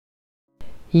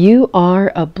You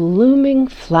are a blooming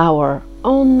flower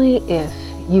only if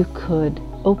you could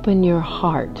open your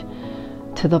heart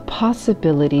to the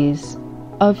possibilities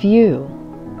of you.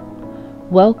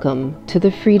 Welcome to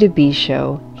the Free to Be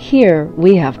Show. Here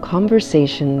we have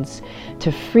conversations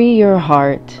to free your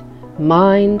heart,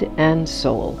 mind, and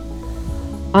soul.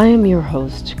 I am your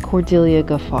host, Cordelia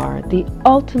Gaffar, the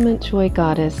ultimate joy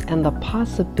goddess and the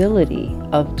possibility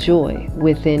of joy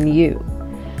within you.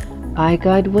 I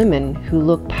guide women who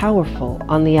look powerful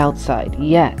on the outside,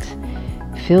 yet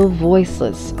feel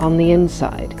voiceless on the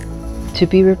inside, to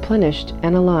be replenished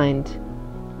and aligned.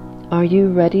 Are you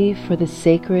ready for the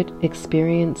sacred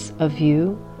experience of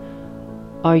you?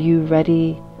 Are you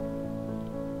ready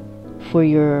for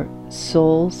your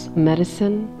soul's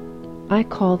medicine? I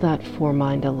call that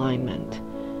four-mind alignment,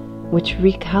 which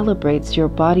recalibrates your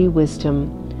body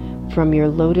wisdom from your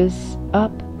lotus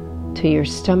up to your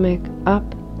stomach up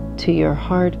to your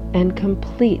heart and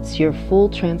completes your full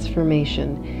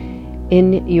transformation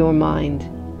in your mind.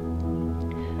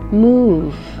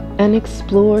 Move and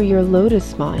explore your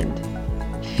lotus mind.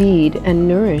 Feed and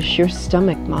nourish your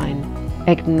stomach mind.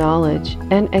 Acknowledge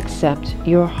and accept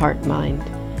your heart mind.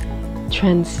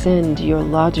 Transcend your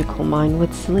logical mind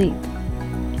with sleep.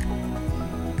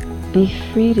 Be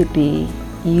free to be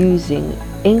using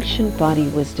ancient body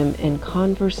wisdom in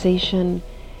conversation,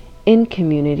 in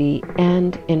community,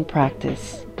 and in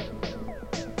practice.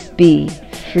 Be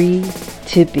free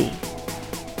to be.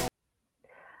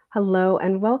 Hello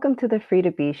and welcome to the Free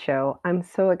to Be Show. I'm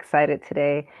so excited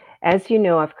today. As you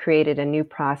know, I've created a new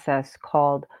process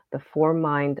called the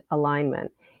Four-Mind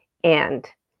Alignment. And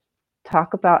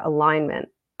talk about alignment.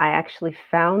 I actually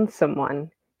found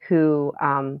someone who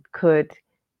could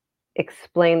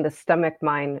explain the stomach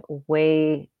mind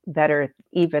way better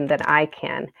even than I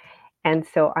can. And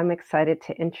so I'm excited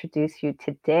to introduce you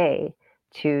today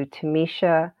to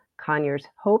Timesha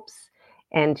Conyers-Hopes.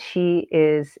 And she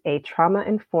is a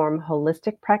trauma-informed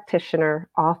holistic practitioner,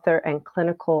 author, and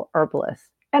clinical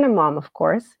herbalist, and a mom, of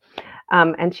course.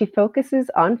 And she focuses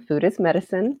on food as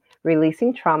medicine,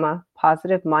 releasing trauma,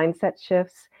 positive mindset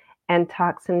shifts, and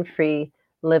toxin-free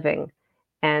living.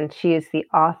 And she is the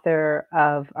author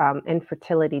of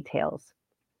Infertility Tales.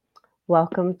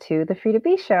 Welcome to the Free to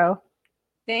Be Show.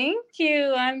 Thank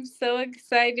you. I'm so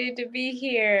excited to be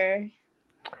here.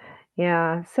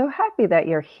 Yeah, so happy that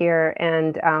you're here.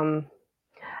 And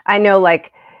I know,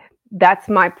 like, that's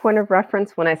my point of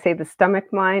reference when I say the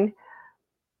stomach mind.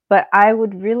 But I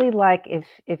would really like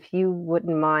if you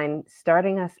wouldn't mind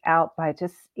starting us out by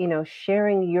just,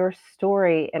 sharing your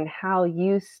story and how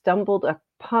you stumbled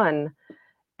upon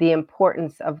the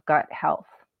importance of gut health.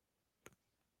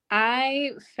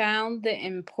 I found the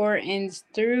importance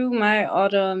through my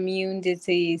autoimmune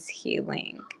disease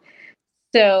healing.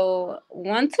 So,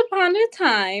 once upon a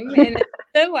time in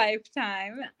a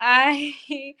lifetime, I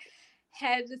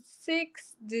had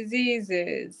six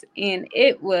diseases and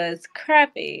it was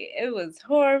crappy. It was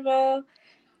horrible.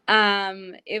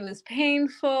 It was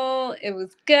painful, it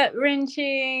was gut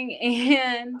wrenching,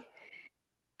 and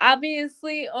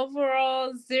obviously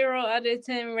overall 0 out of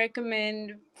 10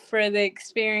 recommend for the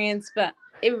experience, but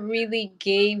it really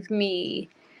gave me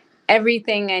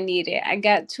everything I needed. I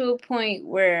got to a point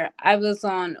where I was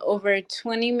on over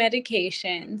 20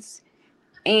 medications,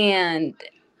 and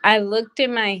I looked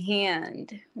at my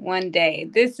hand one day.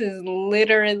 This is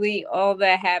literally all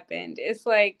that happened. It's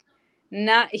like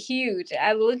not huge.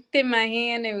 I looked at my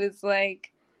hand, it was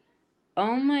like,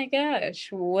 oh my gosh,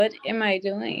 what am I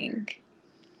doing?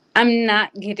 I'm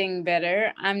not getting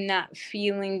better. I'm not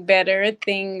feeling better.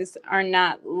 Things are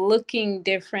not looking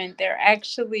different. They're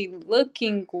actually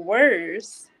looking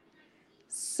worse.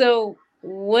 So,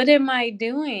 what am I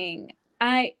doing?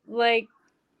 I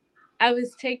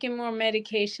was taking more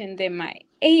medication than my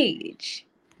age.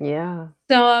 Yeah.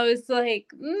 So I was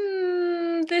like,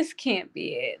 this can't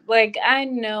be it. Like, I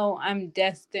know I'm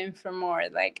destined for more.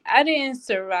 Like, I didn't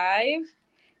survive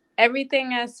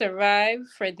everything I survived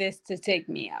for this to take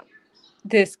me out.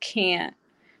 This can't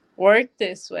work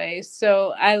this way.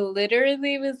 So I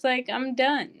literally was like, I'm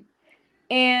done.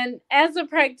 And as a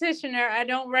practitioner, I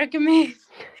don't recommend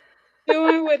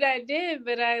doing what I did,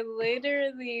 but I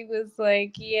literally was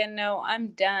like, yeah, no, I'm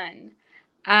done.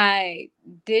 I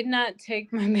did not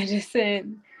take my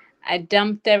medicine. I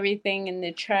dumped everything in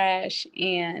the trash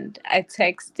and I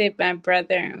texted my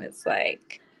brother and was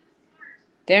like,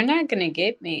 they're not going to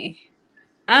get me.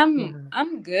 Yeah.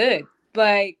 I'm good.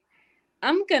 Like,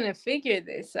 I'm going to figure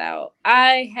this out.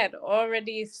 I had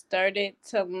already started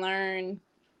to learn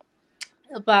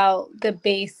about the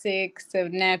basics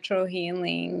of natural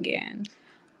healing and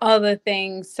all the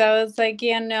things. So I was like,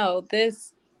 yeah, no,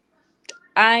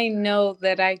 I know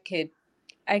that I could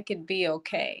be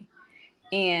okay,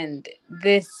 and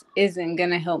this isn't going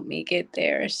to help me get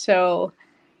there. So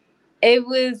it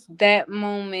was that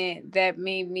moment that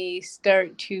made me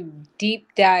start to deep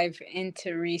dive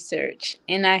into research,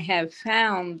 and I have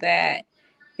found that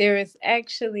there is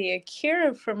actually a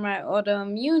cure for my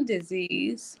autoimmune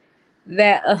disease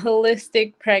that a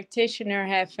holistic practitioner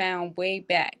had found way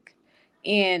back.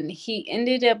 And he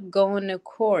ended up going to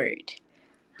court,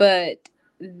 but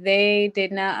they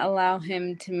did not allow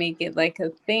him to make it like a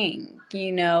thing,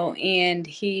 and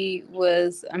he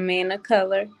was a man of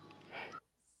color.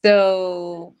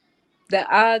 So the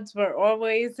odds were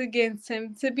always against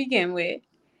him to begin with,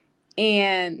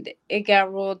 and it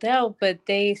got ruled out, but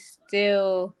they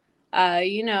still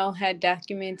had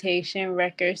documentation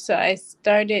records. So I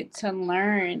started to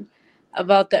learn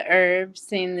about the herbs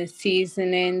and the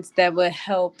seasonings that would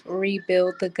help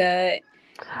rebuild the gut.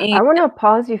 And I want to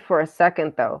pause you for a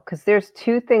second though, because there's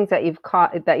two things that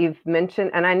you've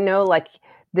mentioned, and I know like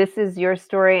this is your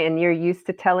story and you're used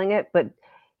to telling it, but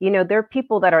there are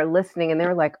people that are listening and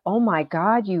they're like, "Oh my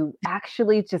God, you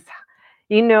actually just,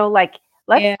 like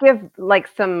let's yeah, give like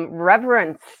some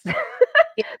reverence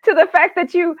yeah, to the fact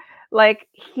that you like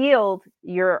healed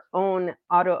your own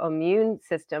autoimmune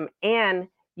system and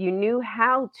you knew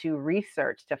how to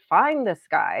research to find this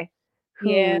guy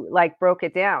yeah, who like broke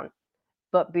it down."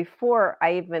 But before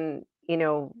I even,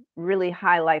 really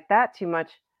highlight that too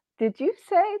much, did you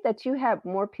say that you have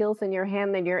more pills in your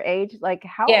hand than your age? Like,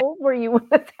 how yeah. old were you when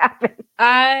this happened?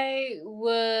 I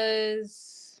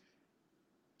was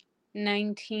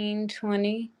 19,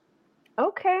 20,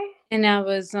 Okay. and I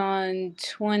was on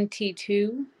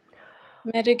 22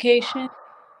 medication.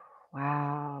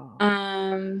 Wow.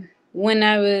 When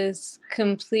I was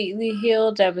completely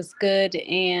healed, I was good,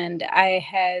 and I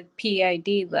had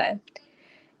PID left.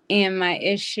 And my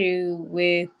issue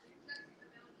with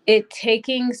it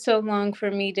taking so long for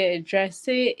me to address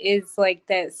it is like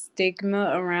that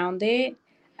stigma around it.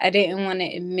 I didn't want to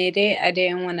admit it. I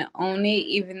didn't want to own it,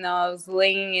 even though I was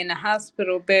laying in a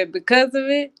hospital bed because of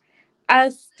it. I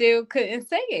still couldn't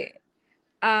say it.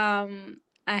 I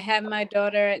had my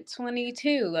daughter at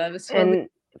 22. I was fully And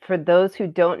for those who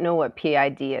don't know what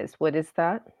PID is, what is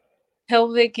that?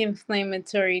 pelvic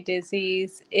inflammatory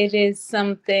disease. It is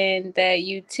something that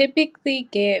you typically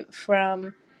get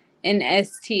from an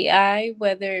STI,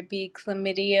 whether it be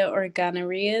chlamydia or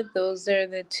gonorrhea. Those are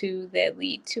the two that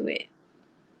lead to it.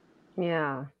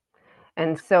 Yeah.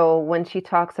 And so when she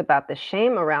talks about the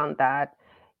shame around that,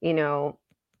 you know,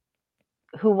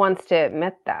 who wants to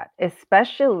admit that?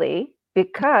 Especially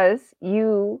because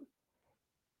you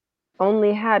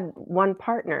only had one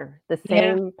partner, the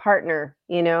Yeah. same partner,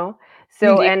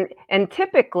 So Yeah. and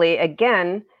typically,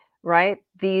 again, right,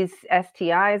 these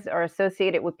STIs are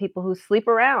associated with people who sleep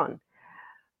around.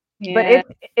 But Yeah.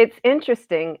 it's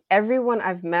interesting. Everyone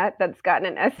I've met that's gotten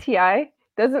an STI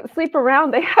doesn't sleep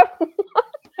around. They have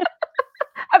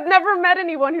I've never met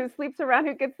anyone who sleeps around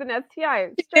who gets an STI.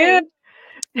 It's Yeah. strange.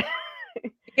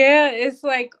 Yeah. It's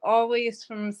like always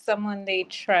from someone they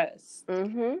trust.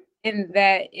 Mhm. And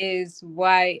that is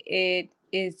why it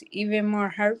is even more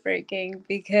heartbreaking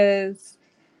because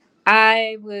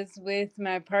I was with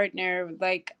my partner.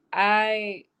 Like,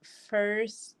 I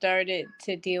first started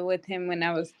to deal with him when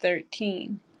I was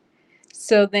 13.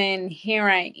 So then here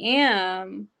I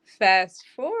am, fast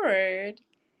forward,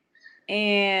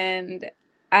 and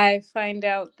I find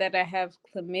out that I have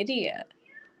chlamydia.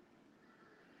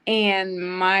 And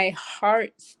my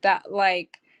heart stopped.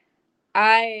 Like,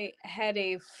 I had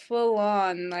a full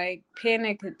on, like,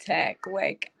 panic attack.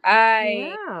 Like,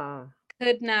 I Yeah.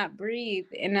 could not breathe,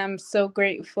 and I'm so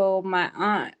grateful my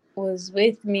aunt was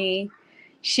with me.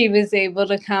 She was able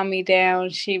to calm me down.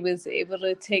 She was able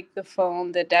to take the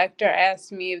phone. The doctor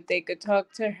asked me if they could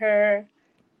talk to her.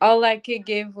 All I could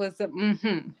give was a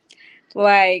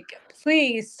like,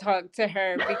 please talk to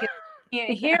her because I can't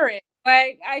Yeah. hear it.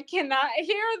 Like, I cannot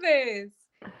hear this.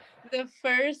 The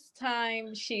first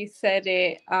time she said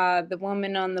it, the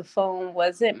woman on the phone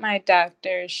wasn't my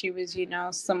doctor. She was,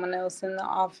 someone else in the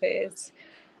office.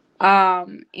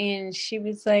 And she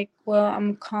was like, "Well,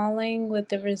 I'm calling with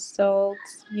the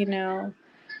results,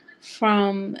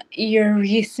 from your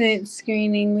recent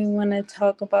screening. We want to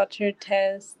talk about your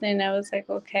test." And I was like,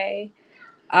 "Okay."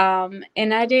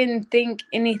 And I didn't think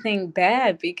anything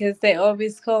bad because they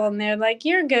always call and they're like,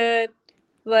 "You're good."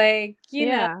 Like,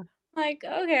 Yeah. like,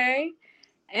 okay.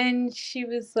 And she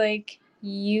was like,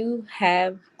 "You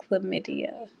have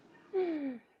chlamydia."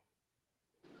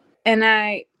 And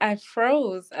I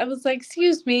froze. I was like,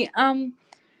 "Excuse me,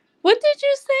 what did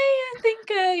you say? I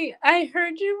think I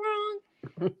heard you wrong."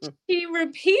 She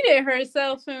repeated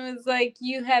herself and was like,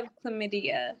 "You have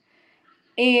chlamydia."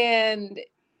 And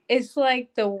it's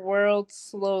like the world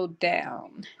slowed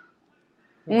down.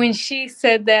 Yeah. When she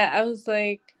said that, I was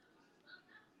like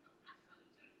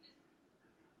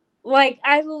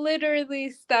I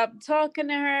literally stopped talking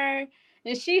to her,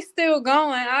 and she's still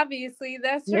going. Obviously,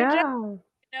 that's her job.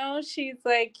 Yeah. She's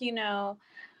like,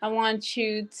 I want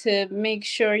you to make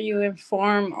sure you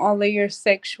inform all of your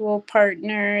sexual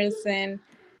partners. And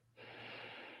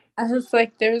I was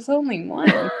like, there's only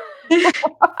one.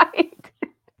 Right.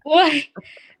 What?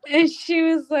 And she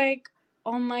was like,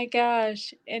 oh my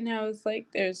gosh. And I was like,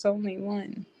 there's only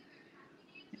one.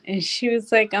 And she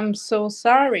was like, I'm so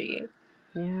sorry.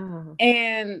 Yeah.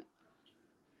 And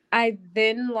I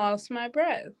then lost my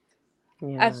breath. I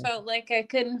Yeah. felt like I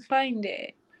couldn't find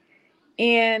it.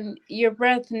 And your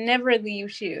breath never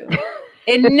leaves you.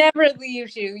 It never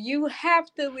leaves you. You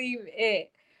have to leave it.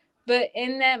 But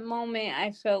in that moment,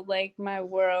 I felt like my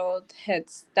world had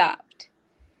stopped.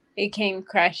 It came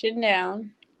crashing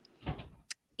down,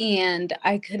 and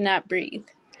I could not breathe,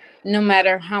 no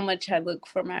matter how much I looked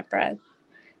for my breath.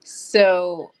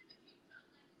 So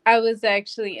I was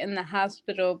actually in the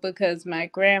hospital because my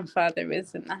grandfather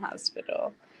was in the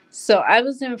hospital. So I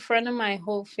was in front of my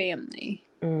whole family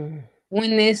Mm.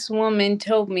 when this woman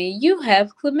told me, "You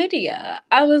have chlamydia."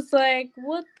 I was like,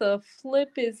 what the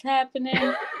flip is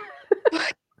happening?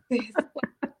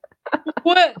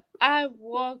 What? I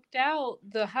walked out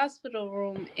the hospital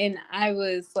room and I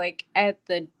was like at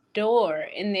the door,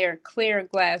 and they're clear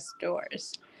glass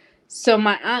doors. So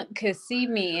my aunt could see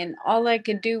me, and all I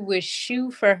could do was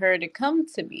shoo for her to come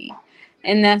to me.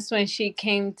 And that's when she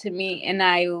came to me, and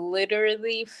I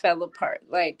literally fell apart.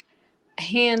 Like,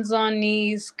 hands on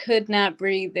knees, could not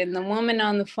breathe. And the woman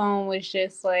on the phone was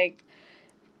just like,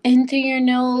 in through your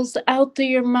nose, out through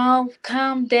your mouth,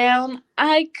 calm down.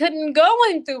 I couldn't go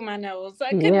in through my nose.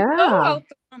 I couldn't go Yeah. out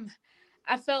through my mouth.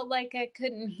 I felt like I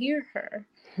couldn't hear her.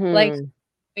 Like, Hmm.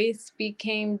 voice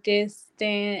became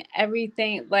distant,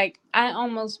 everything. Like, I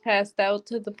almost passed out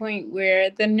to the point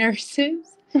where the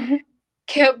nurses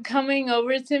kept coming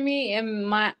over to me, and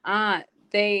my aunt,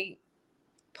 they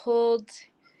pulled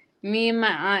me and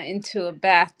my aunt into a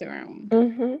bathroom.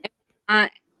 Mm-hmm. I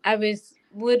I was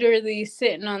literally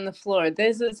sitting on the floor.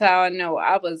 This is how I know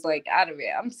I was like out of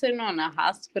it. I'm sitting on a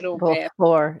hospital Both bed.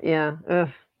 floor. Yeah. Ugh.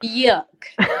 Yuck.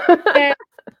 Yeah,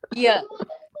 yuck.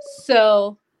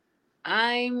 So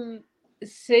I'm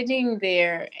sitting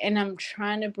there and I'm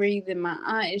trying to breathe, and my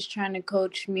aunt is trying to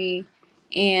coach me,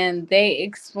 and they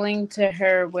explained to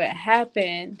her what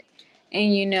happened,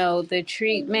 and the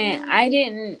treatment. I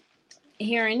didn't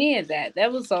hear any of that.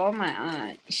 That was all my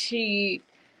aunt. She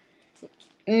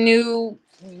knew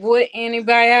what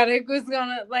antibiotic was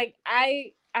gonna, like,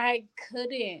 I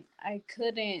couldn't.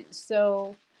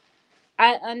 So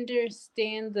I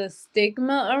understand the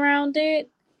stigma around it,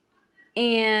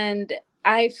 and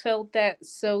I felt that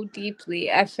so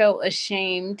deeply. I felt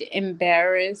ashamed,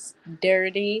 embarrassed,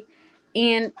 dirty,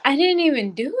 and I didn't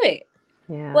even do it.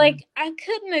 Yeah. Like, I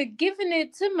couldn't have given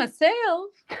it to myself.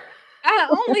 I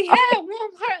only had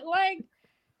one part. Like,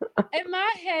 in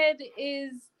my head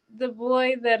is the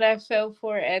boy that I fell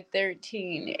for at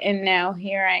 13, and now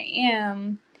here I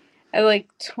am at like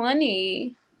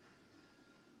 20,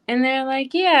 and they're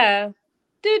like, yeah,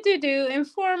 do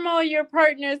inform all your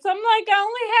partners. I'm like, I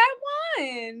only had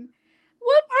one.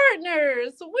 What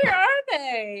partners? Where are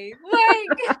they?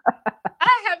 Like,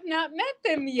 I have not met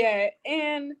them yet.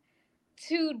 And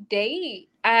to date,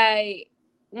 I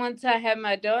once I had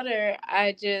my daughter,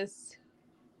 I just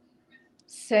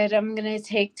said I'm going to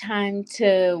take time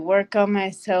to work on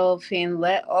myself and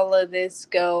let all of this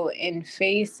go and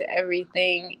face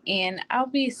everything. And I'll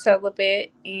be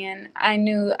celibate. And I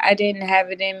knew I didn't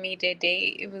have it in me to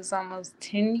date. It was almost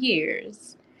 10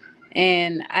 years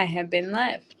and I have been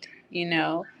left.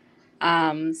 So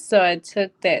I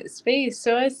took that space.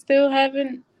 So I still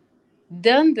haven't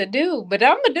done the do, but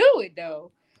I'm going to do it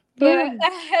though. Yeah. But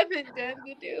I haven't done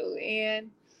the do.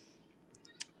 And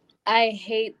I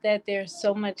hate that there's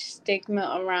so much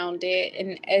stigma around it.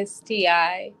 An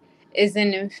STI is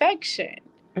an infection.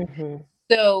 Mm-hmm.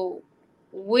 So,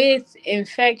 with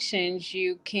infections,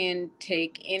 you can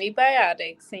take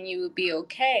antibiotics and you will be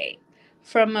okay.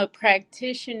 From a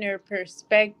practitioner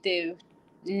perspective,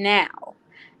 now,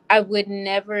 I would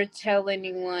never tell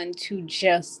anyone to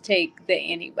just take the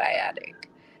antibiotic.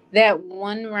 That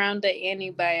one round of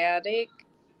antibiotic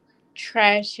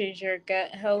trashes your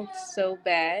gut health so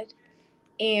bad,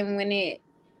 and when it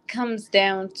comes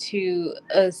down to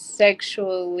a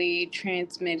sexually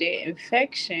transmitted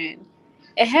infection,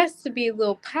 it has to be a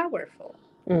little powerful.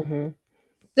 Mm-hmm.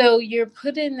 So you're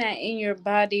putting that in your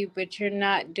body, but you're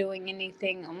not doing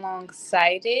anything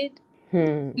alongside it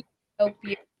Hmm. to help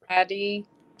your body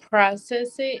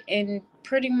process it and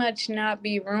pretty much not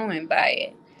be ruined by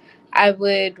it. I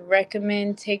would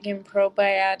recommend taking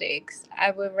probiotics.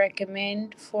 I would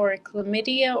recommend for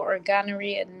chlamydia or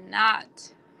gonorrhea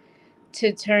not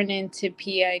to turn into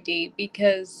PID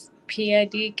because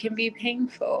PID can be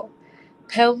painful.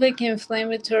 Pelvic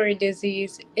inflammatory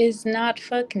disease is not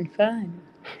fucking fun.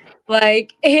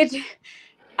 Like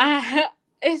I,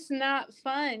 it's not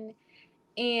fun.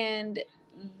 And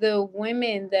the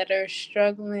women that are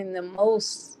struggling the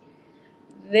most,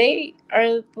 they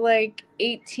are like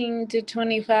 18 to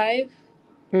 25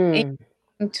 and Hmm.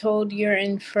 you're told you're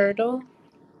infertile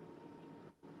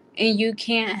and you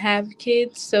can't have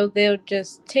kids, so they'll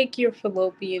just take your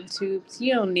fallopian tubes.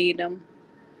 You don't need them.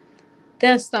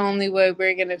 That's the only way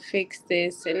we're going to fix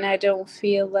this. And I don't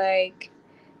feel like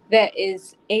that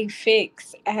is a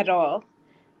fix at all.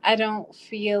 I don't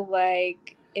feel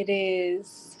like it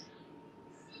is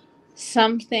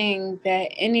something that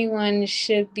anyone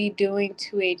should be doing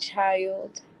to a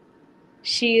child.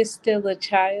 She is still a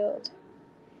child.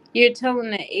 You're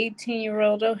telling an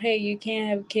 18-year-old, oh, hey, you can't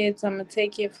have kids. I'm going to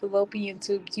take your fallopian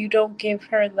tubes. You don't give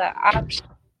her the option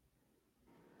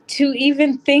to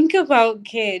even think about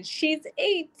kids. She's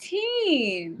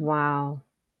 18. Wow.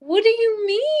 What do you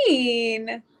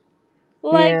mean?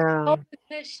 Like, Yeah. all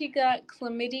because she got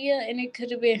chlamydia and it could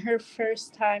have been her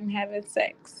first time having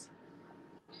sex.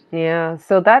 Yeah.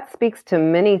 So that speaks to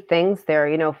many things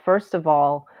there. First of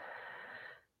all,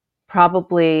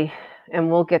 probably, and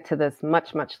we'll get to this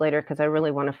much, much later because I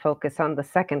really want to focus on the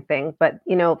second thing. But,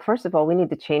 first of all, we need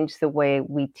to change the way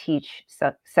we teach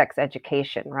sex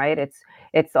education, right?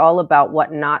 It's all about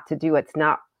what not to do. It's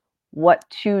not what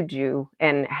to do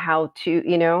and how to.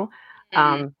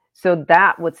 Mm. So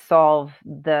that would solve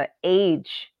the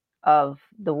age of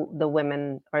the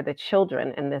women or the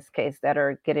children in this case that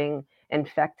are getting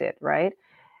infected, right?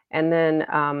 And then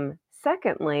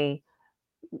secondly,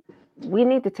 we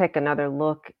need to take another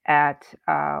look at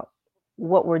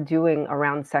what we're doing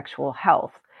around sexual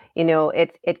health.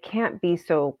 It can't be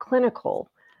so clinical.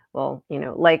 Well,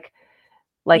 like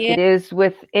Yeah, it is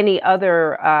with any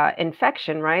other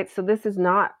infection, right? So this is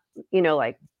not,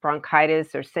 like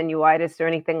bronchitis or sinusitis or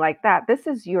anything like that. This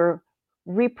is your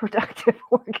reproductive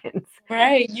organs.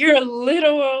 right. Your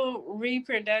literal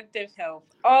reproductive health,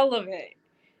 all of it,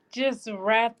 just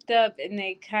wrapped up, and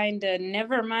they kind of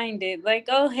never minded. Like,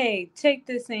 oh, hey, take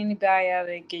this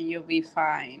antibiotic and you'll be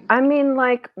fine. I mean,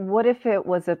 like, what if it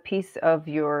was a piece of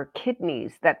your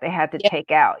kidneys that they had to Yep.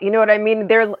 take out? You know what I mean?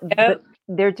 Yep.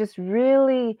 They're just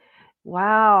really,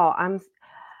 wow.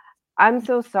 I'm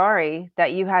so sorry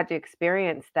that you had to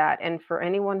experience that. And for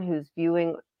anyone who's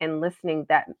viewing and listening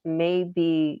that may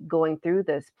be going through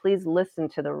this, please listen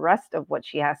to the rest of what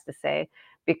she has to say,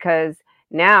 because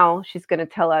now she's going to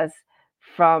tell us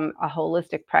from a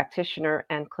holistic practitioner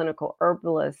and clinical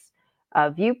herbalist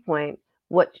viewpoint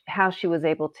how she was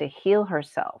able to heal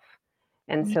herself.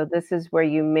 And so this is where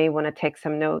you may want to take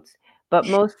some notes. But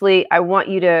mostly, I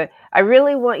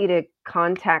really want you to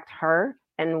contact her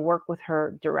and work with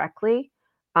her directly,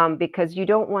 because you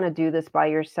don't want to do this by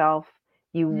yourself.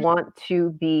 You want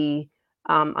to be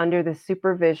under the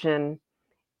supervision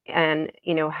and,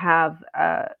 have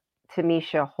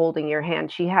Tamisha holding your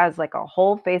hand. She has like a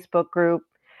whole Facebook group,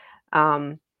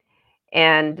 um,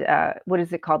 and what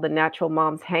is it called? The Natural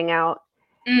Moms Hangout.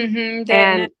 Mm-hmm. That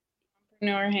And Natural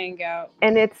Mompreneur hangout.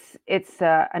 it's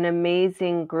an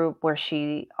amazing group where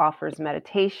she offers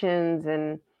meditations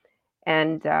and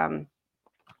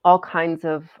all kinds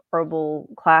of herbal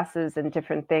classes and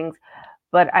different things.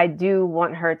 But I do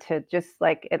want her to just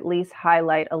like at least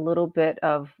highlight a little bit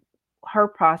of her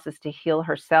process to heal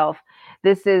herself.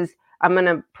 I'm going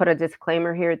to put a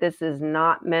disclaimer here. This is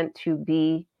not meant to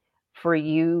be for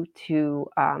you to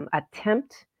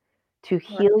attempt to Right.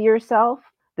 heal yourself.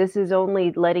 This is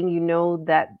only letting you know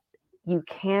that you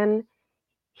can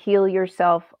heal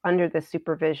yourself under the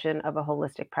supervision of a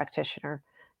holistic practitioner.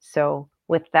 So,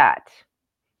 with that,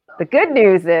 the good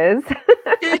news is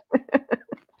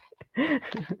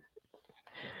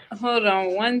Hold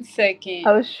on one second.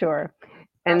 oh, sure.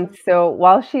 And so,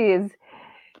 while she is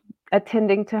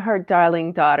attending to her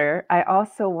darling daughter, I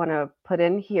also want to put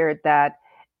in here that,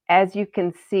 as you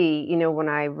can see, when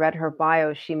I read her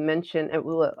bio,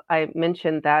 I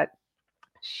mentioned that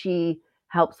she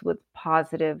helps with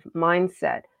positive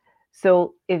mindset.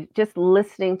 So, if just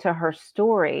listening to her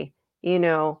story, you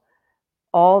know,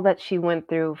 all that she went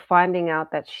through, finding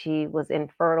out that she was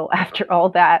infertile after all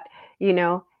that, you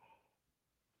know,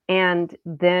 and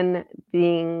then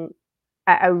being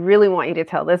I really want you to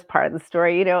tell this part of the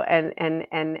story,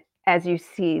 and as you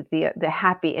see, the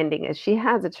happy ending is she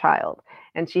has a child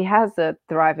and she has a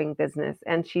thriving business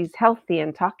and she's healthy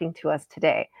and talking to us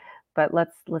today. But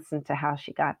let's listen to how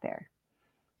she got there.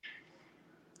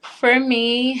 For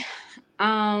me,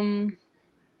 I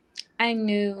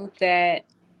knew that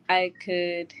I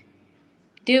could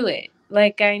do it.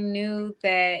 Like, I knew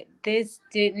that this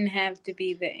didn't have to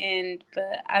be the end,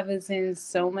 but I was in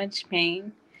so much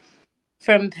pain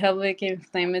from pelvic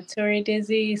inflammatory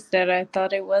disease that I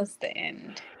thought it was the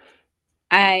end.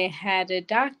 I had a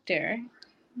doctor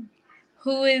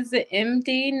who is an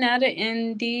MD, not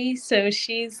an ND, so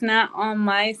she's not on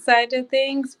my side of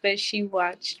things, but she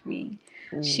watched me.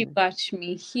 She watched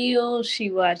me heal.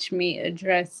 She watched me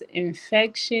address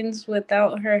infections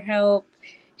without her help.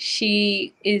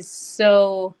 She is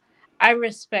so, I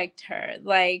respect her.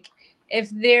 Like, if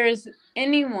there's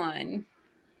anyone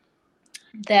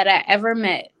that I ever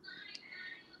met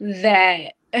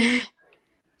that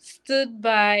stood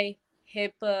by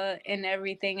HIPAA and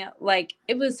everything, like,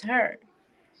 it was her.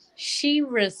 She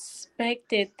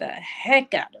respected the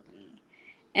heck out of me.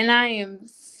 And I am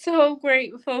so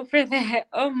grateful for that.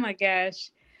 Oh my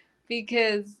gosh.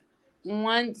 Because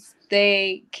once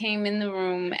they came in the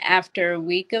room after a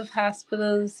week of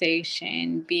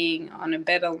hospitalization, being on a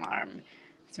bed alarm,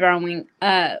 throwing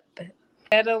up,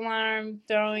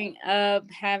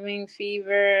 having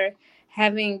fever,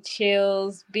 having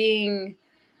chills, being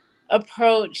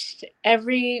approached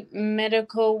every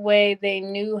medical way they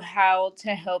knew how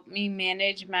to help me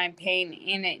manage my pain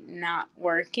and it not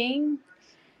working.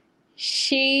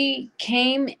 She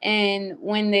came in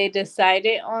when they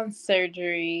decided on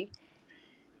surgery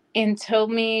and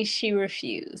told me she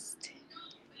refused.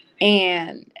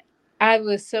 And I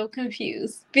was so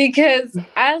confused because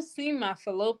I've seen my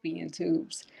fallopian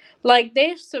tubes. Like,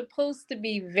 they're supposed to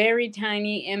be very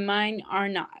tiny and mine are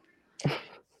not.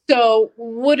 So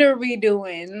what are we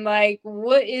doing? Like,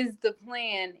 what is the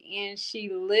plan? And she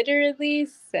literally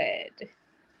said,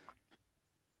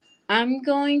 I'm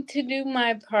going to do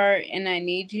my part and I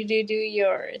need you to do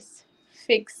yours.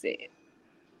 Fix it.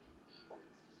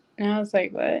 And I was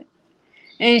like, what?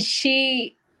 And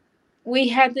we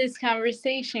had this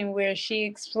conversation where she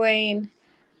explained,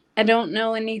 I don't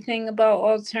know anything about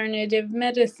alternative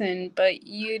medicine, but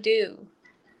you do.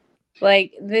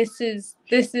 Like, this is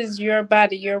your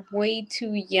body. You're way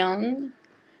too young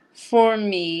for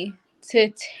me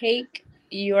to take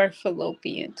your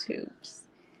fallopian tubes.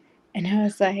 And I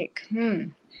was like,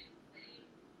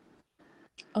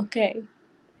 okay.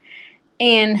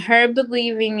 And her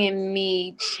believing in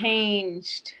me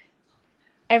changed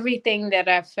everything that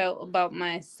I felt about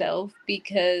myself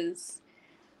because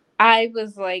I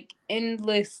was like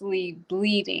endlessly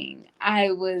bleeding.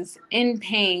 I was in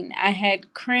pain. I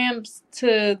had cramps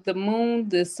to the moon,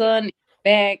 the sun,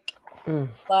 back.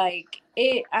 Like,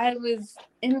 I was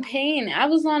in pain. I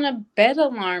was on a bed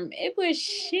alarm. It was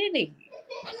shitty.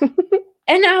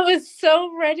 And I was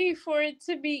so ready for it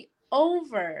to be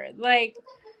over. Like,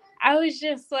 I was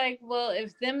just like, well,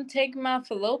 if them taking my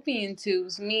fallopian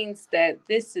tubes means that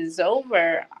this is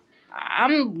over,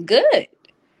 I'm good.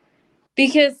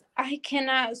 Because I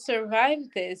cannot survive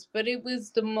this. But it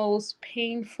was the most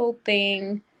painful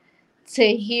thing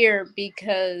to hear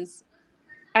because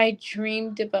I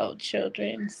dreamed about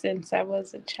children since I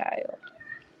was a child.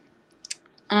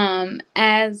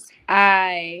 As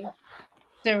I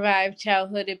survived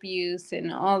childhood abuse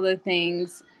and all the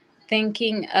things,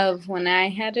 thinking of when I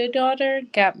had a daughter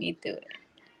got me through it.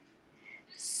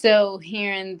 So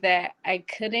hearing that I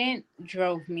couldn't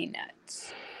drove me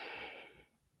nuts.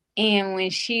 And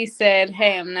when she said,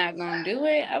 hey, I'm not going to do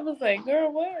it, I was like,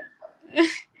 girl, what?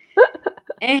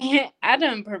 And I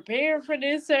done prepared for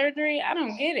this surgery. I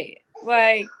don't get it.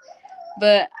 Like,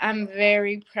 but I'm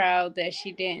very proud that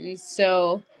she didn't.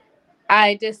 So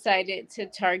I decided to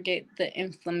target the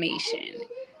inflammation.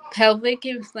 Pelvic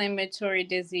inflammatory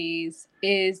disease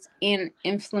is an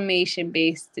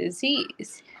inflammation-based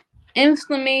disease.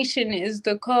 Inflammation is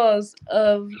the cause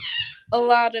of a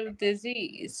lot of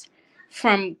disease,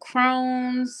 from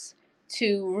Crohn's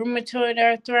to rheumatoid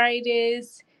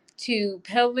arthritis to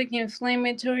pelvic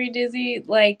inflammatory disease.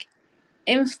 Like,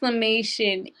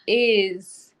 inflammation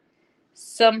is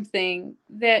something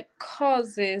that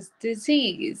causes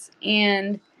disease.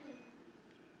 And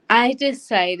I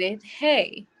decided,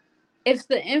 hey, if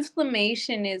the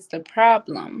inflammation is the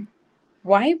problem,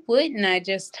 why wouldn't I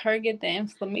just target the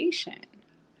inflammation?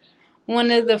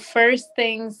 One of the first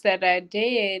things that I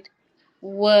did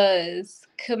was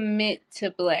commit to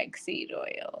black seed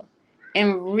oil.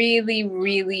 and really,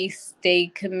 really stay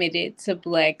committed to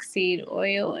black seed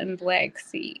oil and black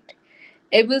seed.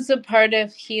 It was a part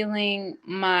of healing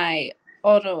my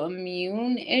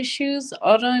autoimmune issues.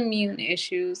 Autoimmune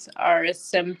issues are a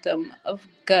symptom of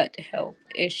gut health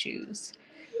issues.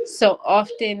 So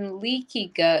often,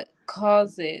 leaky gut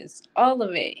causes all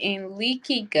of it, and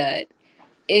leaky gut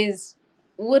is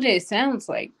what it sounds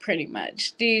like pretty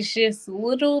much. These just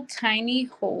little tiny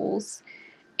holes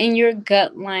in your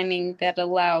gut lining that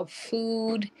allow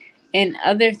food and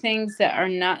other things that are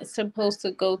not supposed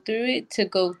to go through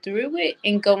it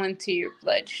and go into your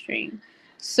bloodstream.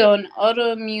 So an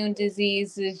autoimmune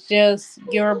disease is just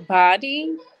your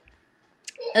body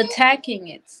attacking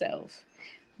itself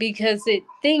because it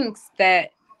thinks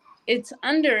that it's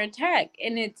under attack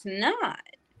and it's not.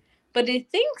 But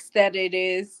it thinks that it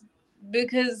is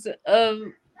because of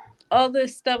all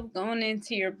this stuff going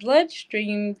into your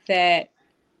bloodstream that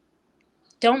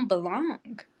don't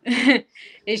belong.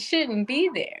 It shouldn't be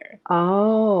there.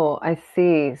 Oh, I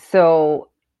see. So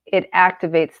it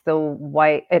overactivates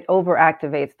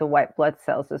the white blood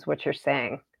cells, is what you're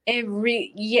saying.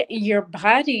 Yeah, your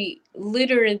body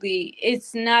literally,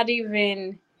 it's not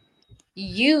even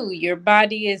you. Your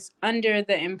body is under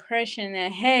the impression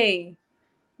that, hey,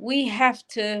 we have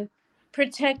to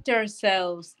protect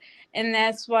ourselves. And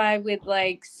that's why with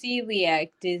like celiac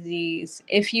disease,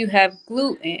 if you have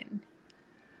gluten,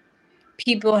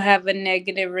 people have a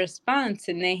negative response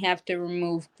and they have to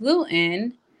remove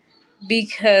gluten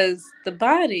because the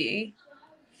body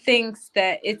thinks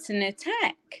that it's an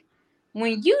attack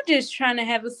when you just trying to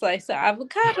have a slice of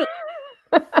avocado.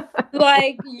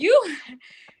 Like you're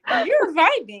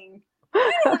vibing.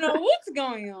 You don't know what's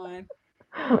going on.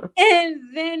 And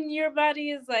then your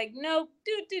body is like, nope,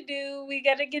 do, we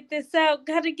gotta get this out,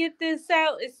 gotta get this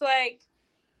out. It's like,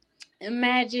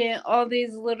 imagine all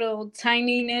these little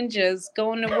tiny ninjas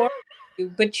going to war with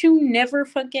you, but you never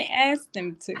fucking asked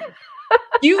them to.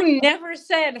 You never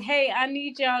said, hey, I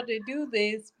need y'all to do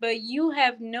this, but you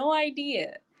have no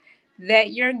idea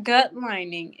that your gut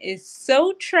lining is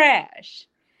so trash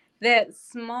that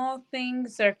small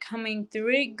things are coming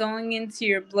through it, going into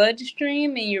your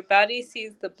bloodstream, and your body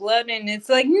sees the blood, and it's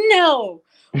like, no,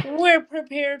 we're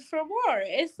prepared for war.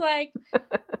 It's like,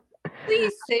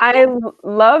 please sit down.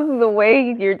 Love the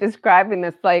way you're describing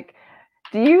this. Like,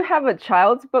 do you have a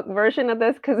child's book version of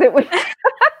this? Because it would,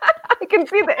 I can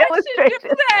see the I should do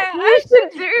illustrations. that. You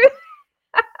should do.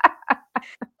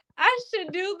 I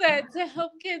should do that to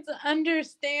help kids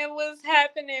understand what's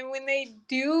happening when they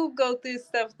do go through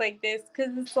stuff like this.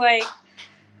 Because it's like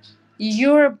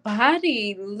your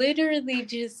body literally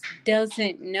just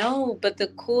doesn't know. But the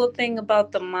cool thing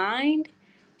about the mind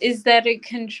is that it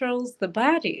controls the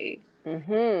body.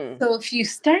 Mm-hmm. So if you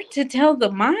start to tell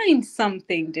the mind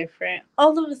something different,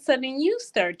 all of a sudden you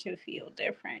start to feel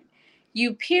different.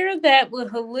 You pair that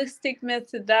with holistic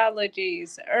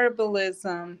methodologies,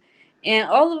 herbalism, and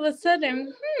all of a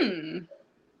sudden,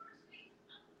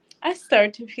 I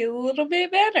start to feel a little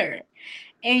bit better.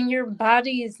 And your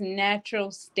body's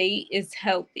natural state is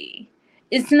healthy.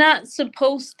 It's not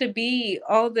supposed to be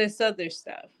all this other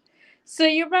stuff. So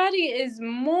your body is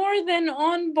more than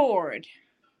on board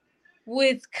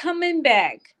with coming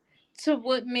back to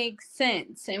what makes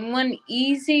sense. And one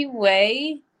easy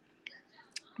way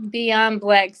beyond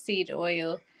black seed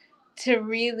oil to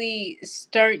really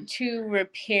start to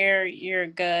repair your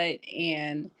gut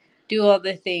and do all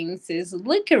the things is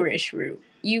licorice root.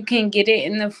 You can get it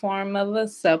in the form of a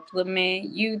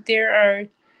supplement. There are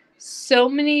so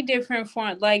many different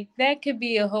forms. Like that could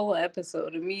be a whole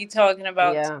episode of me talking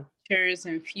about Yeah. tinctures,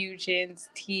 infusions,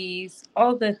 teas,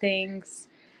 all the things.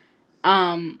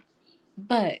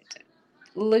 But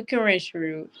licorice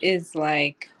root is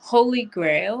like holy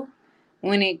grail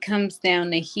when it comes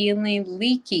down to healing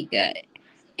leaky gut.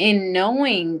 And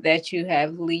knowing that you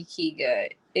have leaky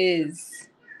gut is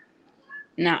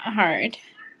not hard,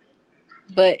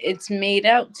 but it's made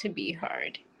out to be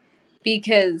hard.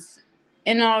 Because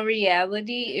in all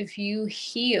reality, if you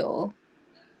heal,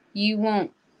 you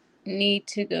won't need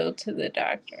to go to the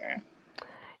doctor.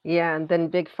 Yeah, and then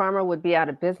Big Pharma would be out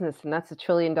of business, and that's $1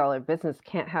 trillion business.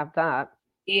 Can't have that.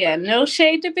 Yeah, no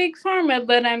shade to Big Pharma,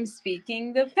 but I'm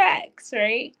speaking the facts,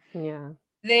 right? Yeah.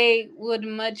 They would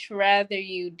much rather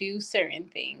you do certain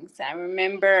things. I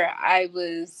remember I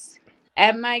was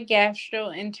at my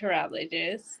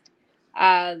gastroenterologist,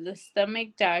 the stomach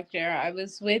doctor. I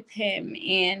was with him,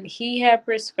 and he had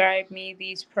prescribed me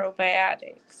these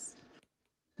probiotics.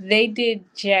 They did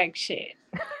jack shit.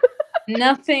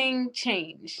 Nothing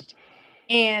changed.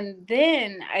 And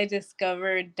then I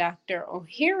discovered Dr.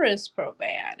 O'Hara's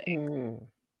probiotic. Mm.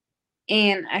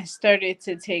 And I started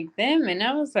to take them, and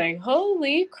I was like,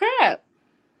 holy crap,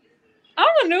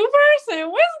 I'm a new person.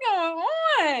 What's going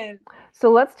on? So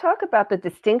let's talk about the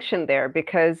distinction there,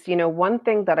 because, one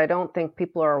thing that I don't think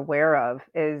people are aware of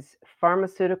is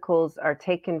pharmaceuticals are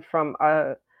taken from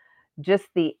just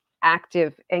the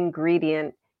active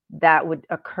ingredient that would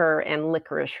occur in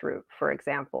licorice root, for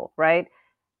example, right?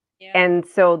 Yeah. And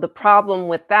so the problem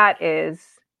with that is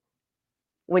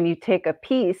when you take a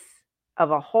piece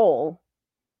of a whole,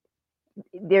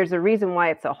 there's a reason why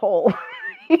it's a whole.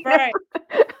 you know? Right.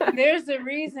 There's a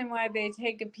reason why they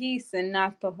take a piece and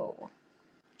not the whole.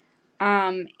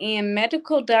 And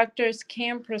medical doctors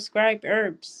can prescribe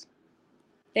herbs.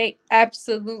 They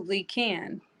absolutely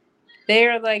can.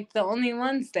 They're like the only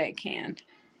ones that can.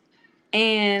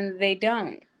 And they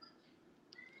don't.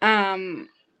 Um,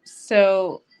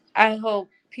 so I hope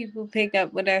people pick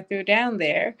up what I threw down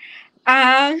there.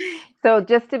 Um, So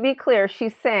just to be clear,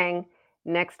 she's saying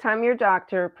next time your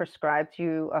doctor prescribes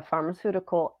you a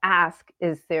pharmaceutical, ask,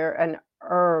 is there an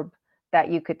herb that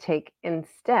you could take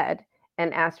instead,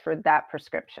 and ask for that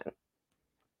prescription.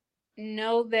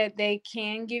 know that they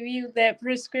can give you that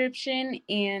prescription,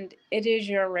 and it is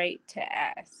your right to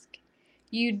ask.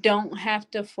 You don't have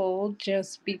to fold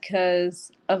just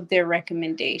because of their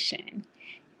recommendation.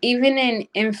 Even in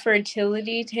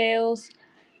infertility tales,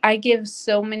 I give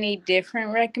so many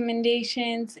different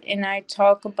recommendations, and I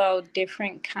talk about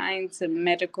different kinds of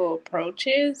medical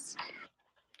approaches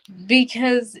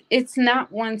because it's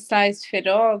not one size fit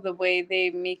all the way they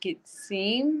make it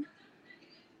seem.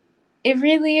 It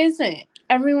really isn't.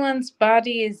 Everyone's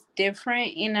body is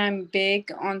different, and I'm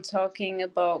big on talking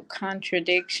about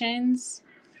contradictions.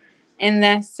 And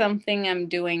that's something I'm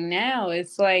doing now.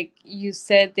 It's like you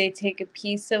said, they take a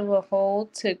piece of a whole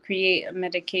to create a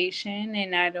medication,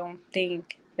 and I don't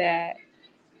think that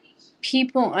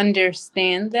people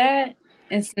understand that.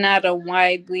 It's not a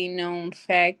widely known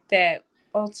fact that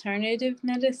alternative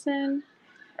medicine,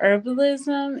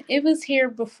 herbalism, it was here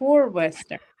before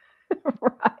Western.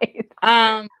 Right.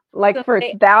 Um, Like so for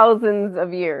they, thousands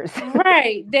of years.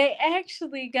 right, they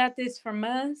actually got this from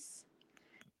us.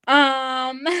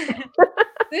 Um,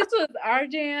 this was our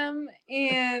jam,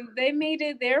 and they made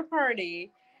it their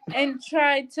party and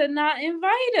tried to not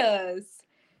invite us.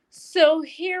 So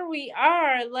here we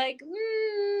are, like,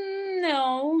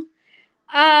 no.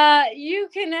 You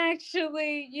can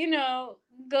actually,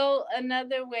 go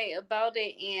another way about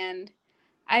it. And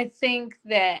I think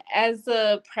that as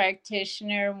a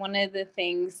practitioner, one of the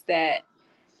things that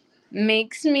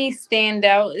makes me stand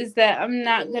out is that I'm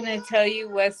not going to tell you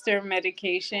Western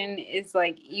medication is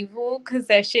like evil, because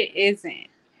that shit isn't.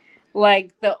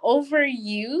 Like the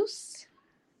overuse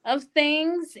of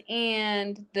things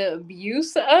and the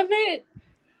abuse of it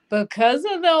because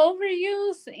of the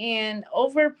overuse and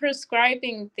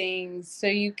overprescribing things so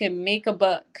you can make a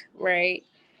buck, right?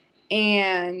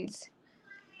 And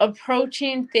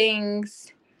approaching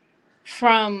things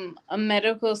from a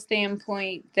medical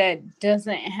standpoint that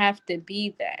doesn't have to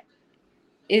be that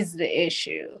is the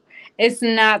issue. It's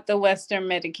not the Western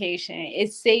medication.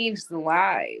 It saves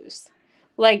lives.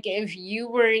 Like if you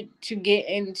were to get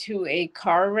into a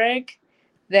car wreck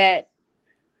that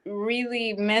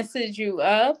really messes you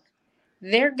up,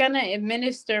 they're gonna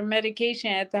administer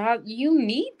medication at the house. You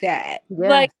need that. Yes.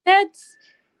 Like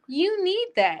you need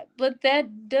that. But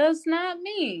that does not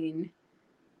mean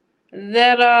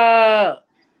that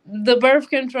the birth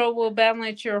control will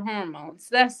balance your hormones.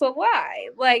 That's a lie.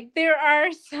 Like there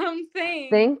are some things.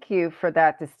 Thank you for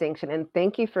that distinction, and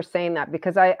thank you for saying that,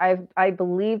 because I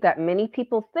believe that many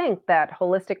people think that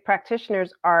holistic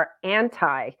practitioners are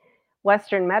anti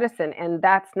Western medicine, and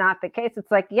that's not the case.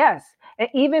 It's like, yes,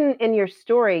 even in your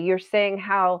story, you're saying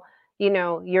how,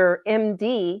 your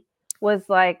MD was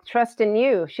like, trust in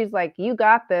you. She's like, you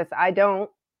got this. I don't,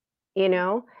 you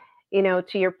know,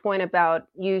 to your point about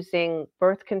using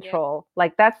birth Yeah, control,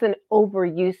 like that's an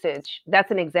overusage.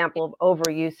 That's an example of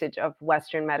overusage of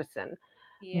Western medicine.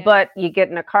 yeah. But you get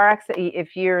in a car accident,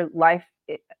 if your life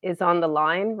is on the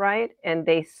line, right, and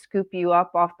they scoop you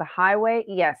up off the highway,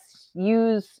 yes,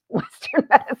 use Western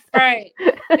Right.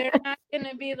 medicine. They're not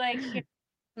gonna be like, here's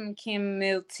some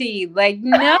chamomile tea. Like,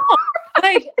 no.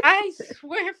 Like, I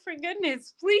swear for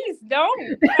goodness, please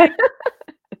don't. Like,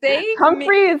 save me.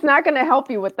 Humphrey is not going to help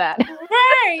you with that.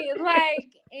 Right. Like,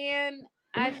 and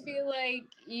I feel like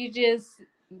you just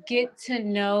get to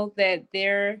know that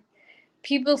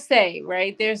people say,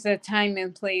 right, there's a time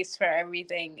and place for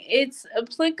everything. It's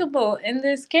applicable in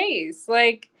this case.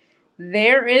 Like,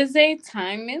 there is a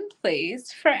time and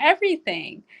place for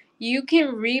everything. You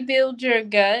can rebuild your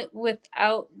gut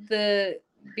without the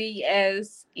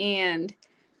BS and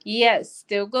Yes,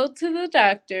 still go to the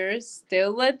doctor,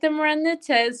 still let them run the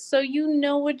test so you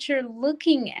know what you're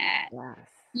looking at. Yes.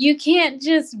 You can't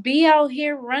just be out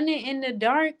here running in the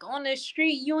dark on a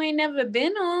street you ain't never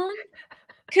been on.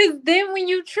 Cause then when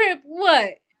you trip,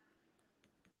 what?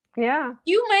 Yeah.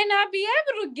 You may not be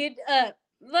able to get up.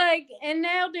 Like, and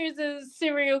now there's a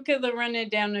serial killer running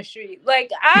down the street.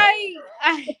 Like, I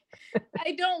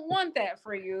don't want that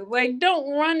for you. Like,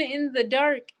 don't run in the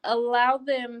dark. Allow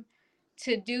them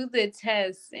to do the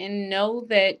test and know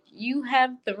that you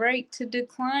have the right to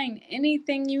decline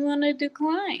anything you want to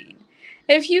decline.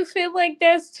 If you feel like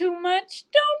that's too much,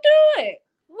 don't do it.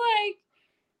 Like,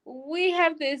 we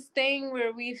have this thing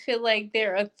where we feel like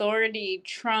their authority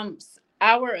trumps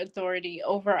our authority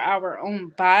over our own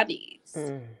bodies.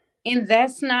 Mm. And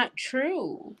that's not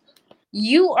true.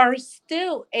 You are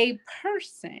still a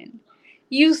person.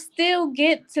 You still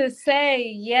get to say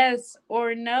yes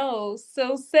or no.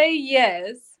 So say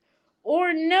yes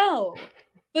or no.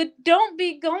 But don't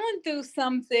be going through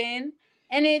something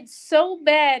and it's so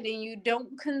bad and you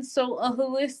don't consult a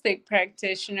holistic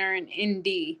practitioner, an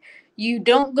ND. You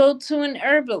don't go to an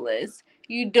herbalist.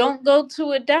 You don't go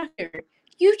to a doctor.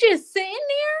 You just sitting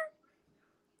there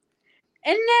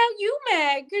and now you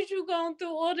mad because you going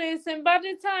through all this, and by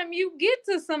the time you get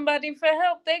to somebody for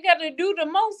help, they got to do the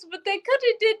most, but they could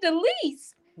have did the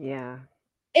least. Yeah.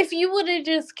 If you would have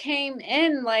just came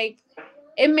in, like,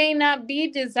 it may not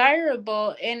be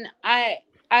desirable, and I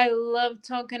love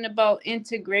talking about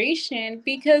integration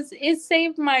because it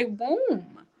saved my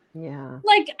womb. Yeah.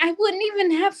 Like, I wouldn't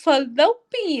even have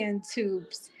fallopian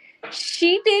tubes.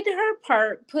 She did her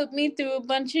part, put me through a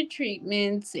bunch of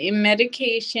treatments and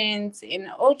medications and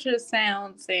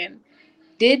ultrasounds and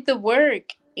did the work.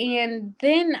 And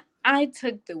then I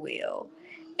took the wheel.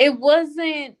 It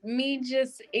wasn't me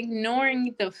just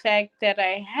ignoring the fact that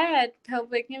I had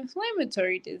pelvic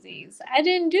inflammatory disease. I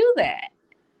didn't do that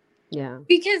Yeah.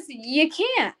 because you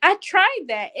can't. I tried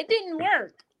that, it didn't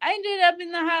work. I ended up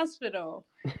in the hospital.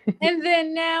 And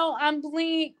then now I'm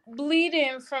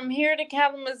bleeding from here to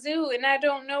Kalamazoo and I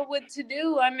don't know what to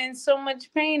do. I'm in so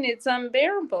much pain, it's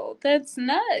unbearable. That's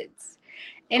nuts.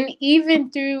 And even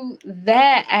through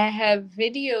that, I have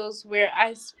videos where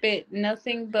I spit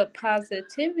nothing but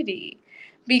positivity.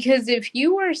 Because if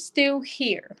you are still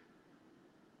here,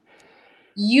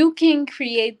 you can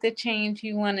create the change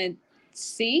you want to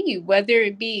see, whether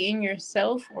it be in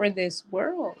yourself or this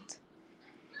world.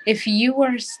 If you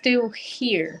are still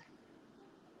here,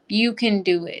 you can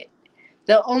do it.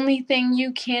 The only thing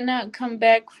you cannot come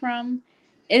back from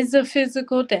is a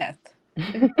physical death.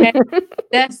 Okay?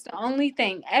 That's the only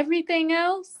thing. Everything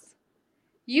else,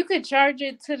 you could charge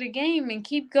it to the game and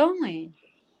keep going.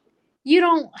 You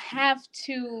don't have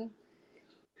to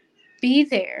be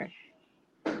there.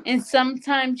 And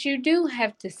sometimes you do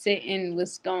have to sit in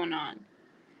what's going on.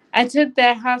 I took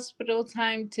that hospital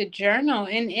time to journal,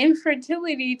 and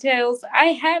infertility tales, I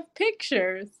have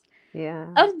pictures Yeah.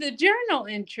 of the journal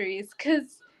entries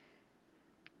because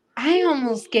I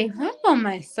almost gave up on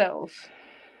myself.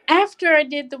 After I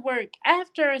did the work,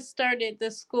 after I started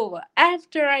the school,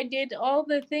 after I did all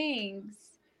the things,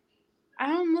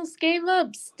 I almost gave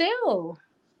up still.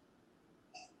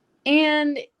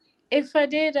 And if I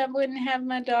did, I wouldn't have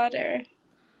my daughter.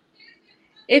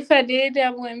 If I did, I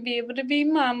wouldn't be able to be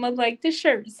mama like the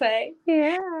shirt say.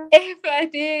 Yeah. If I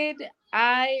did,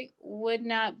 I would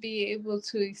not be able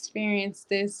to experience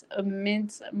this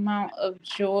immense amount of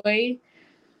joy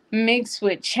mixed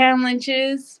with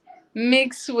challenges,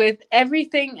 mixed with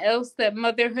everything else that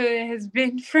motherhood has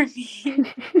been for me.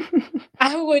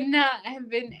 I would not have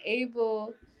been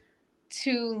able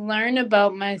to learn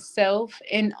about myself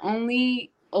in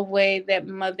only a way that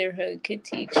motherhood could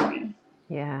teach me.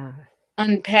 Yeah.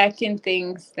 Unpacking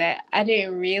things that I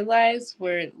didn't realize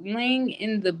were laying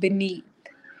in the beneath.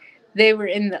 They were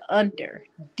in the under,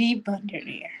 deep under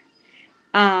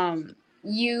there.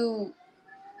 You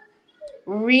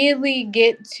really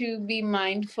get to be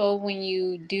mindful when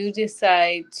you do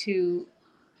decide to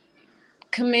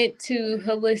commit to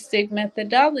holistic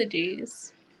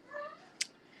methodologies.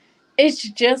 It's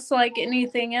just like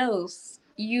anything else.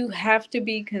 You have to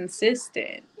be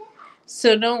consistent.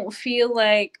 So don't feel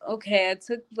like, okay, I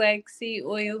took black seed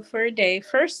oil for a day.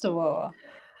 First of all,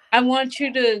 I want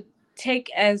you to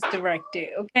take as directed,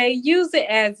 okay? Use it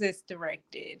as it's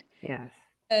directed Yes.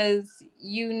 because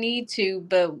you need to.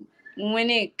 But when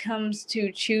it comes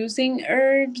to choosing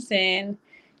herbs and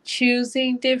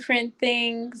choosing different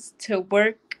things to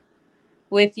work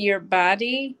with your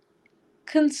body,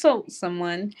 consult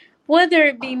someone, whether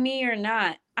it be me or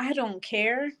not. I don't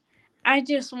care. I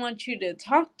just want you to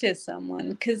talk to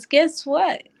someone because guess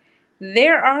what?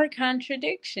 there are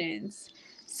contradictions.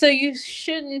 So you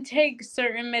shouldn't take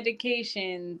certain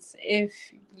medications if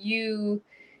you,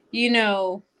 you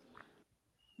know,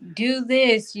 do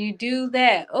this, you do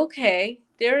that. Okay,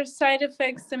 there are side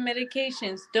effects to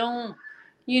medications. Don't,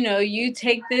 you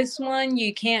take this one,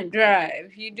 you can't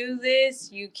drive. You do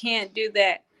this, you can't do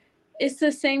that. It's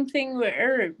the same thing with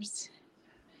herbs.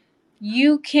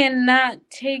 You cannot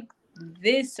take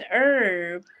this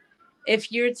herb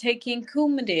if you're taking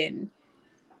Coumadin,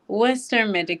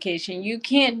 Western medication. You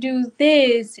can't do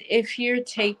this if you're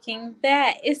taking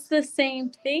that. It's the same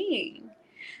thing.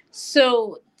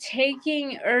 So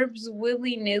taking herbs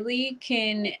willy nilly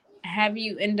can have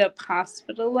you end up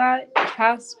hospitalized.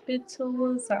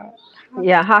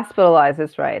 Yeah, hospitalized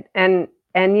is right. And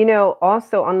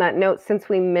also on that note, since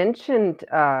we mentioned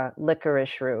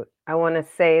licorice root, I want to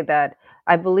say that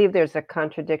I believe there's a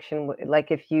contradiction, like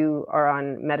if you are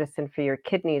on medicine for your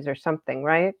kidneys or something,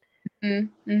 right?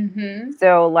 Mm-hmm.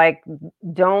 So like,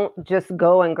 don't just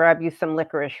go and grab you some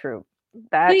licorice root.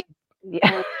 That, Please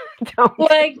yeah, don't. don't.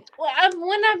 Like,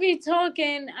 when I be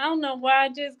talking, I don't know why I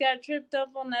just got tripped up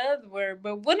on the other word,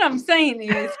 but what I'm saying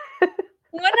is,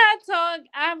 when I talk,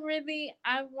 I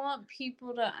want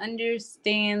people to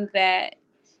understand that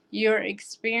your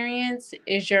experience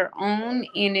is your own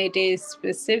and it is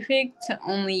specific to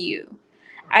only you.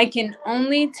 I can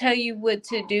only tell you what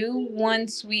to do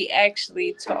once we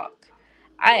actually talk.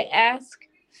 I ask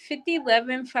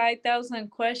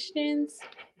 5,000 questions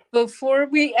before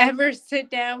we ever sit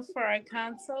down for a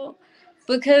consult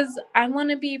because I want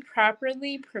to be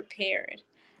properly prepared.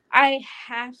 I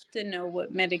have to know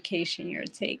what medication you're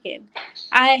taking.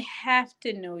 I have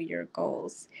to know your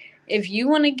goals. If you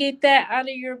want to get that out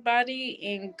of your body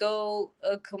and go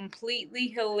a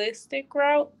completely holistic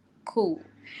route, cool.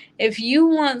 If you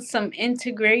want some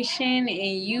integration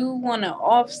and you want to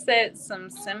offset some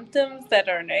symptoms that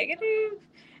are negative,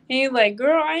 and you're like,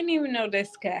 girl, I didn't even know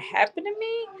this could happen to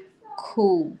me,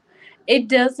 cool. It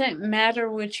doesn't matter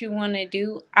what you want to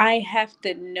do. I have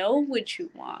to know what you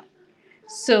want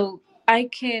so I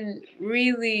can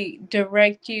really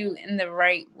direct you in the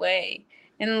right way.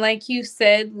 And like you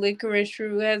said, licorice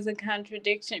root has a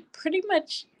contradiction. Pretty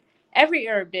much every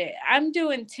herb did. I'm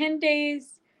doing 10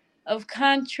 days of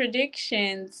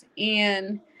contradictions,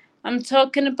 and I'm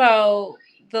talking about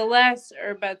the last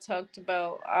herb I talked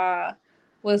about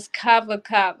was kava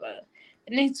kava.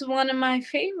 And it's one of my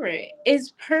favorite.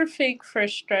 It's perfect for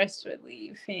stress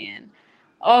relief and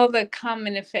all the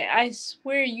common effect. I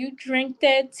swear, you drink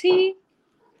that tea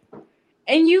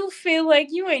and you feel like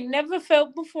you ain't never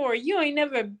felt before. You ain't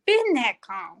never been that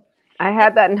calm. I And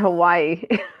had that in Hawaii.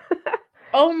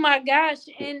 oh my gosh,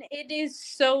 and it is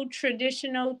so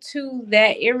traditional to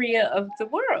that area of the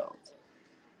world.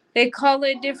 They call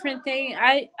it different thing.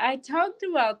 I talked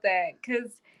about that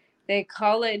because they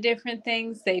call it different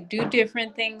things. They do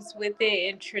different things with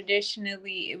it, and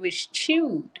traditionally it was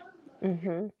chewed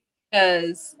Hmm.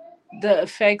 because the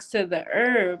effects of the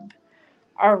herb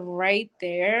are right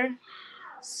there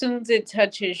soon as it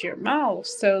touches your mouth.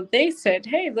 So they said,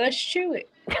 hey, let's chew it.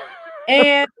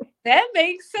 And that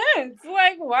makes sense.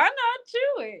 Like, why not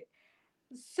chew it?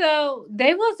 So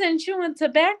they wasn't chewing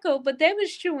tobacco, but they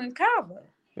was chewing kava.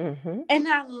 Hmm. And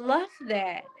I love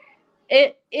that.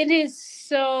 It is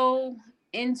so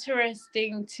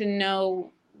interesting to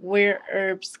know where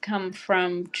herbs come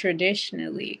from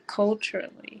traditionally,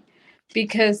 culturally,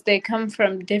 because they come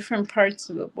from different parts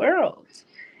of the world.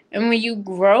 And when you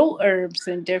grow herbs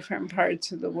in different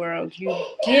parts of the world, you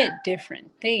get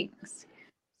different things.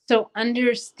 So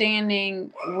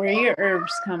understanding where your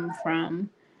herbs come from,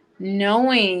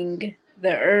 knowing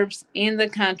the herbs and the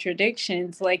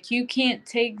contradictions, like you can't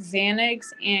take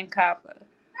Xanax and Kava.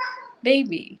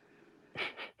 Baby,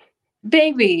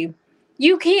 baby,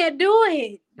 you can't do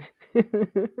it.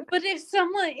 But if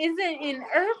someone isn't an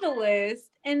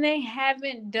herbalist and they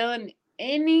haven't done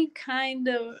any kind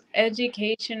of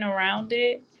education around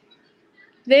it,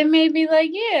 they may be like,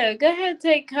 yeah, go ahead,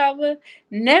 take kava.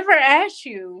 Never ask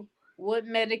you what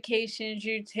medications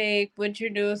you take, what you're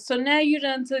doing. So now you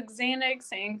done took Xanax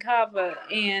and kava,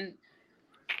 and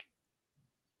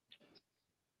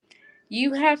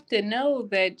you have to know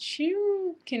that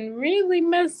you can really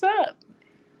mess up.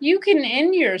 You can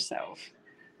end yourself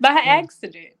by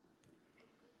accident.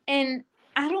 And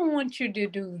I don't want you to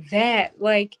do that.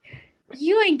 Like,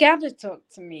 you ain't got to talk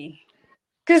to me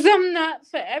because I'm not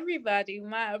for everybody.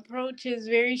 My approach is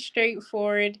very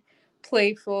straightforward,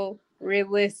 playful,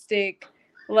 realistic.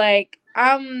 Like,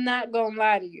 I'm not going to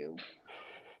lie to you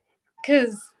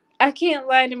because I can't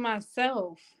lie to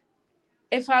myself.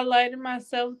 if I lie to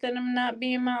myself, then I'm not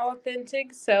being my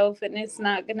authentic self, and it's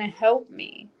not going to help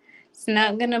me. It's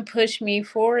not going to push me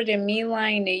forward, and me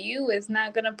lying to you is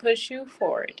not going to push you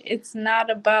forward. It's not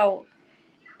about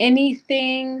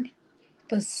anything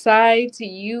besides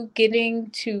you getting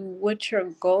to what your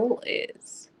goal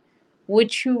is,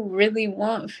 what you really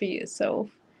want for yourself.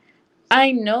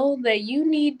 I know that you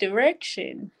need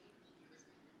direction.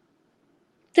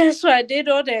 That's why I did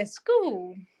all that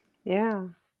school. Yeah.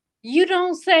 You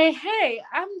don't say, hey,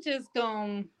 I'm just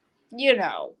going, you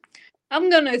know, I'm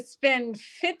going to spend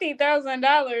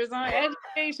 $50,000 on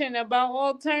education about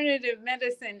alternative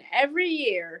medicine every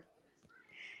year,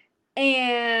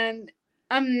 and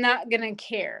I'm not going to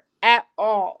care at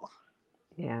all.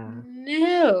 Yeah.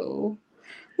 No.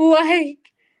 Like,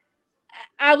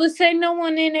 I would say no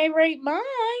one in a right mind.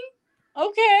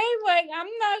 Okay, like, I'm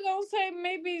not going to say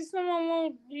maybe someone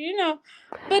won't,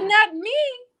 but not me.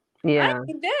 I Yeah.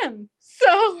 need them.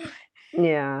 So,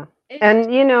 Yeah. it's, And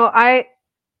I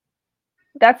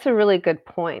that's a really good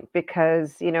point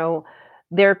because,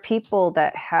 there are people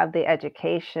that have the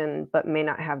education but may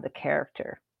not have the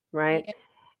character, right? yeah,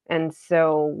 And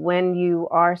so when you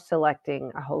are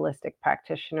selecting a holistic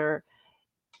practitioner,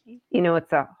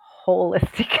 it's a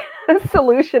holistic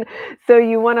solution. So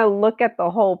you want to look at the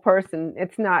whole person.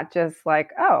 It's not just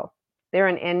like, oh, they're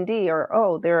an ND or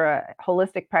oh, they're a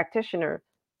holistic practitioner.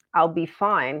 I'll be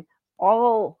fine.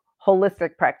 All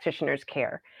holistic practitioners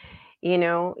care. we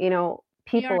are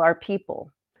People are people.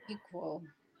 equal.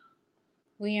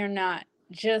 We are not.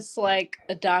 Just like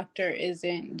a doctor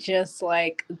isn't, just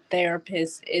like a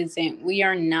therapist isn't. We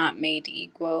are not made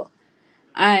equal.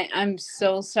 I'm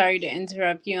so sorry to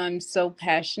interrupt you. I'm so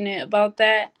passionate about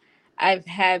that. I've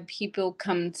had people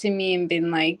come to me and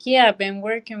been like, yeah, I've been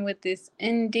working with this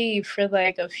ND for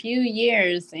like a few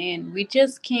years and we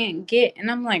just can't get.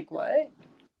 And I'm like, what?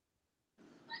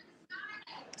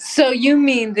 So you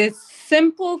mean this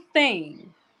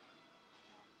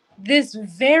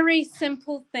very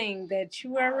simple thing that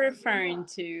you are referring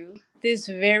to, this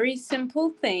very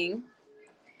simple thing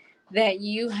that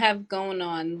you have going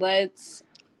on.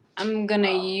 I'm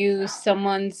gonna use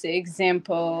someone's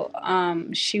example.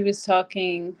 She was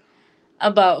talking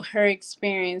about her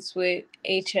experience with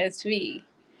HSV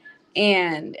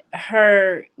and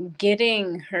her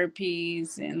getting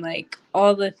herpes and like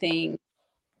all the things,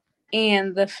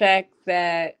 and the fact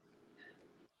that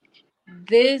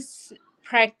this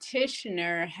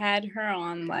practitioner had her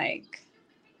on like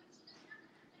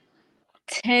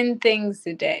 10 things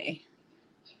a day.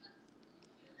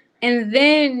 And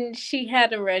then she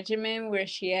had a regimen where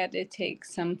she had to take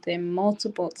something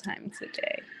multiple times a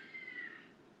day.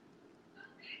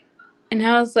 And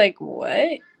I was like,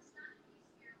 what?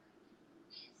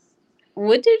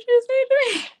 What did you say to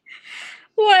me?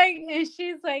 Like, and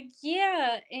she's like,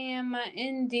 yeah, and my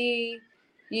ND,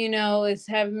 is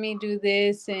having me do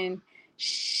this. And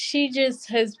she just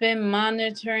has been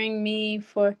monitoring me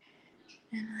for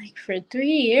 3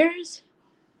 years.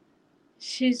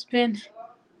 She's been,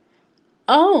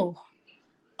 oh,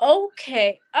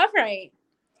 okay, all right.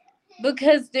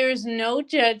 Because there's no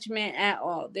judgment at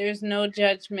all. There's no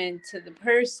judgment to the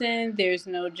person. There's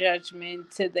no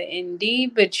judgment to the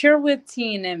ND, but you're with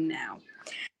TNM now.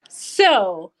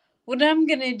 So what I'm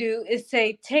going to do is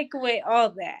say, take away all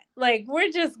that. Like,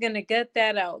 we're just going to get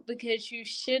that out because you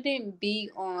shouldn't be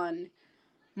on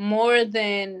more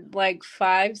than like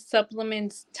 5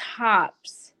 supplements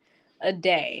tops a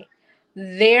day.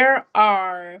 There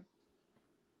are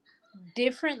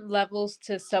different levels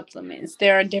to supplements.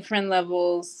 There are different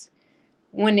levels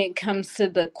when it comes to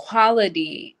the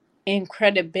quality and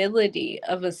credibility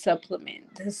of a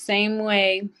supplement. The same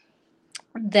way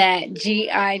that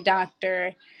GI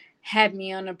doctor had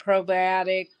me on a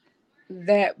probiotic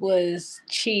that was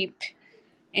cheap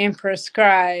and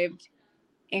prescribed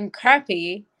and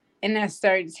crappy. And I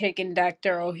started taking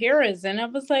Dr. O'Hara's, and I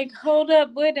was like, hold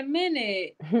up, wait a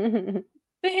minute,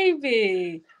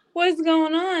 baby, what's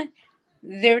going on?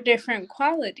 They're different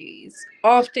qualities.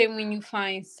 Often, when you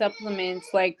find supplements,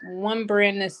 like one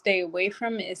brand to stay away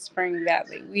from is Spring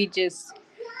Valley. We just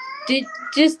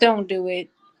don't do it,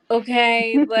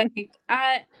 okay? Like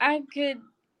I could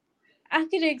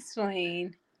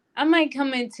explain. I might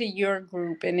come into your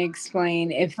group and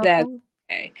explain if that's Okay.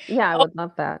 okay. Yeah, I Oh, would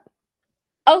love that.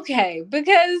 okay,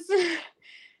 because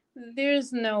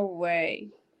there's no way.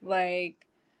 Like,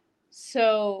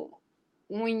 so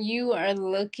when you are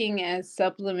looking at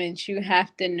supplements, you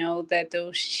have to know that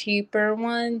those cheaper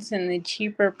ones and the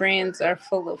cheaper brands are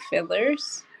full of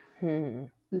fillers. Hmm.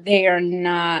 They are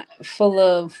not full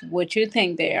of what you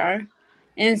think they are.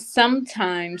 And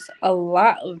sometimes, a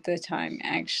lot of the time,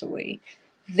 actually,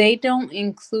 they don't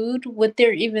include what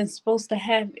they're even supposed to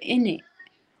have in it,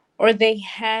 or they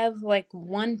have like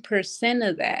 1%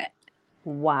 of that.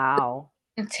 Wow.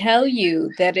 And tell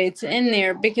you that it's in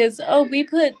there because, oh, we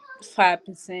put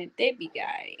 5%, they be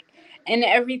guy, and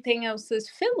everything else is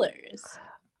fillers.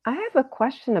 I have a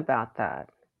question about that.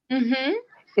 Mm-hmm.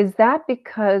 Is that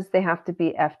because they have to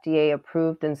be FDA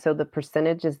approved and so the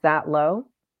percentage is that low?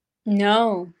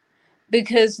 No,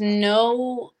 because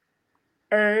no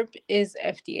herb is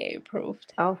FDA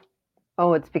approved. Oh,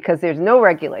 oh, it's because there's no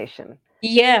regulation.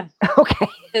 Yeah, Okay.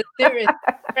 because there is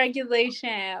no regulation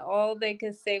at all. They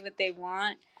can say what they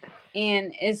want.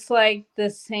 And it's like the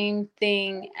same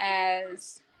thing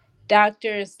as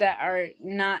doctors that are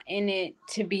not in it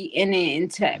to be in it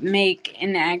and to make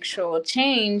an actual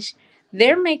change.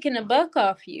 They're making a buck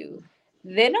off you.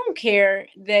 They don't care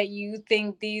that you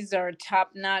think these are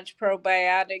top notch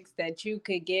probiotics that you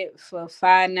could get for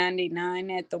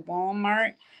 $5.99 at the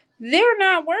Walmart. They're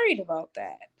not worried about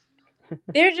that.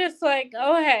 They're just like,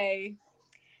 oh, hey,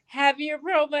 have your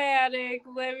probiotic,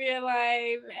 live your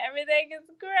life, everything is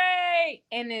great.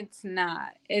 And it's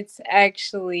not. It's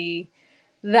actually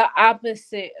the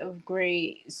opposite of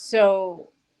great. So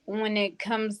when it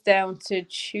comes down to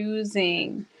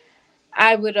choosing,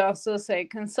 I would also say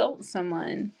consult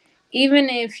someone. Even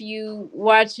if you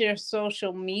watch their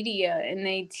social media and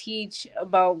they teach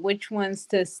about which ones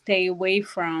to stay away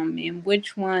from and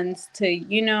which ones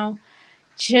to,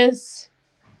 just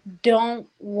don't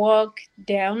walk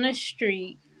down the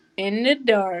street in the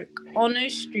dark on a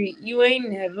street you ain't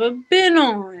never been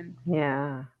on.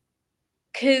 Yeah.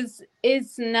 Cause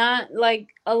it's not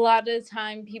like a lot of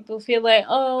time people feel like,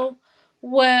 oh,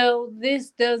 well,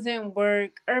 this doesn't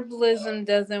work, herbalism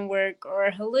doesn't work, or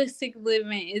holistic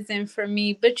living isn't for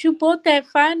me. But you bought that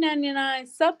 $5.99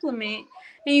 supplement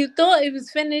and you thought it was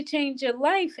finna change your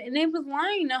life, and it was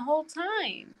lying the whole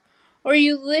time. Or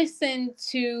you listen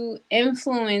to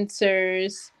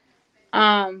influencers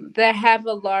that have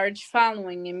a large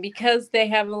following, and because they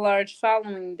have a large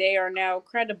following, they are now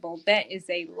credible. That is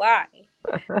a lie.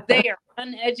 They are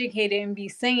uneducated and be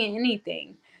saying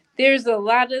anything. There's a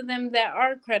lot of them that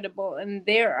are credible, and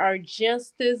there are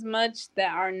just as much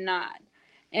that are not.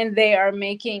 And they are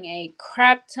making a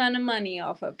crap ton of money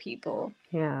off of people.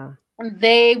 Yeah.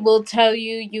 They will tell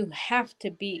you you have to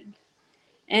be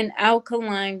an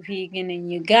alkaline vegan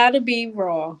and you gotta be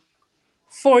raw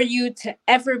for you to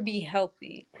ever be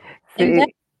healthy. And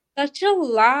that's See, such a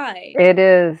lie. it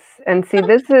is. And see, Some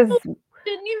this people is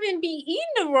shouldn't even be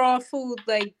eating the raw food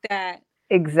like that.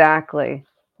 exactly.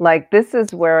 Like this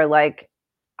is where like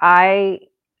I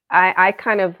I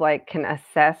kind of like can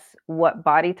assess what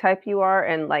body type you are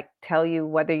and like tell you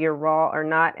whether you're raw or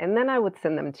not, and then I would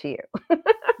send them to you.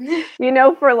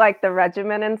 For like the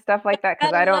regimen and stuff like that I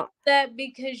because I love don't. that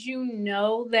because you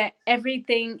know that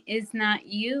everything is not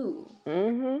you.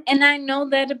 Mhm. And I know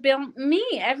that about me.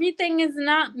 Everything is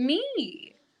not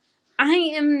me. I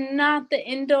am not the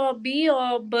end all be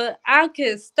all, but I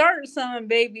could start something,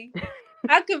 baby.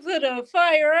 I could put a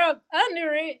fire up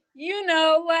under it,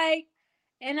 like,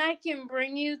 and I can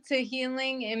bring you to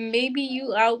healing, and maybe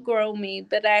you outgrow me,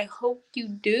 but I hope you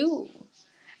do.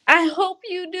 I hope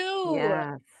you do.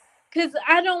 Yes. Because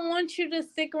I don't want you to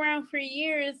stick around for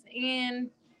years and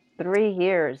 3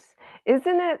 years.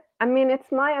 Isn't it? I mean,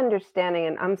 it's my understanding,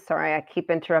 and I'm sorry I keep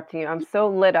interrupting you. I'm so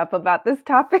lit up about this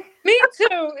topic. me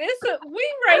too.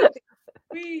 We right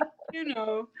there. We.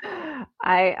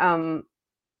 I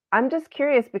I'm just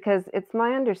curious because it's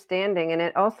my understanding, and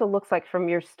it also looks like from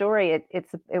your story,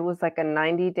 it was like a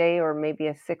 90-day or maybe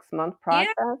a 6-month Yeah,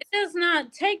 process. it does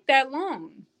not take that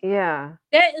long. Yeah,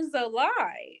 That is a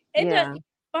lie. It does. yeah. Your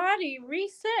body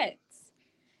resets.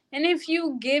 And if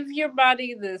you give your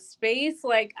body the space,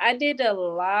 like I did a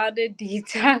lot of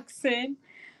detoxing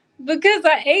because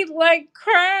I ate like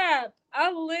crap.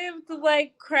 I lived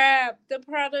like crap. The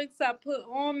products I put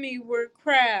on me were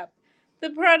crap. The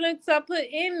products I put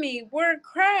in me were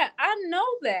crap. I know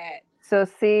that. So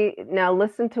see, now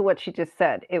listen to what she just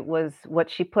said. It was what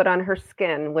she put on her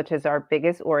skin, which is our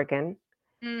biggest organ,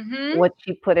 Mm-hmm. what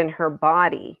she put in her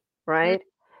body, right?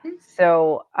 Mm-hmm.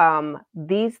 So,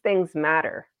 these things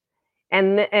matter.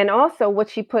 And also what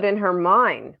she put in her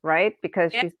mind, right?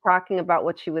 Because Yeah. she's talking about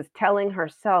what she was telling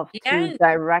herself to Yes.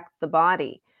 direct the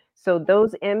body. So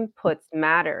those inputs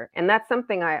matter. And that's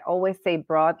something I always say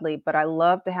broadly, but I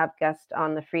love to have guests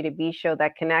on the Free to Be show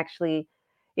that can actually,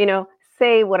 you know,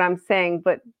 say what I'm saying,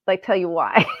 but like tell you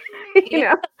why. you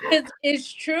Yeah. know?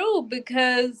 It's true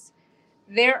because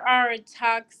there are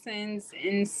toxins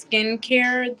in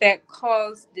skincare that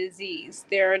cause disease.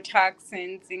 There are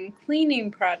toxins in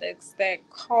cleaning products that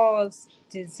cause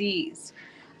disease.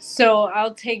 So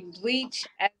I'll take bleach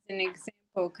as an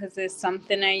example because it's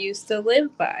something I used to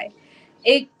live by.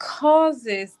 It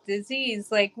causes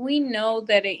disease. Like, we know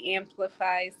that it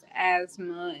amplifies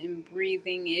asthma and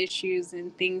breathing issues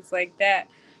and things like that.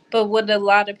 But what a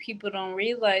lot of people don't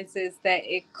realize is that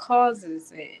it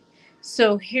causes it.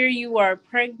 So here you are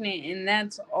pregnant and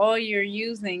that's all you're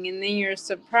using. And then you're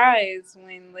surprised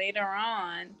when later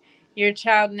on your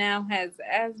child now has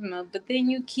asthma, but then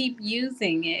you keep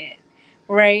using it.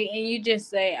 Right, and you just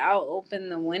say, I'll open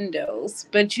the windows,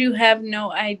 but you have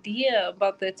no idea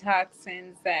about the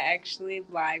toxins that actually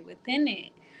lie within it.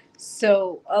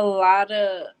 So, a lot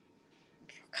of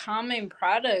common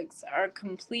products are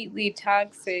completely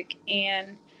toxic,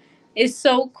 and it's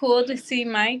so cool to see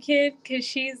my kid because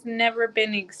she's never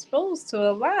been exposed to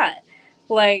a lot.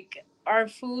 Like, our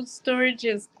food storage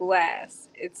is glass,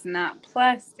 it's not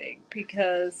plastic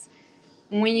because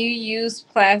when you use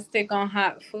plastic on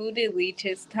hot food, it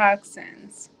leaches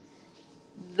toxins.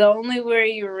 The only way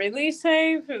you're really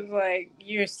safe is like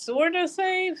you're sort of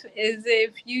safe is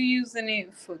if you using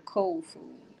it for cold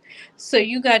food. So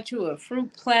you got you a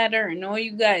fruit platter and all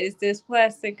you got is this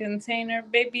plastic container,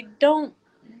 baby. Don't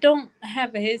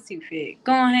have a hissy fit.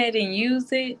 Go ahead and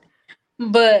use it,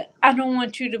 but I don't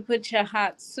want you to put your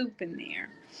hot soup in there.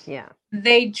 Yeah.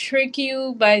 They trick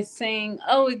you by saying,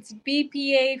 "Oh, it's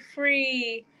BPA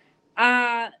free."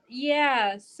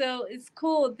 Yeah, so it's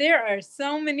cool. There are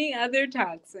so many other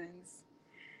toxins.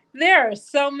 There are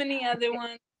so many other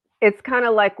ones. It's kind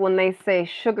of like when they say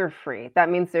sugar free, that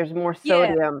means there's more Yeah.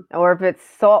 sodium, or if it's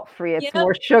salt free, it's Yep.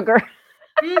 more sugar.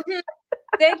 hmm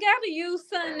They gotta use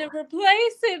something to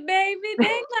replace it, baby.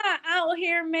 They not out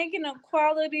here making a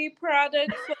quality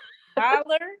product for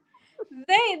 $1.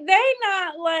 They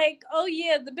not like, oh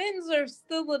yeah, the bins are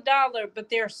still $1, but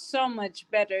they're so much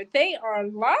better. They are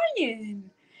lying.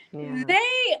 Yeah.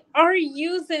 They are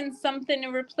using something to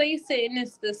replace it, and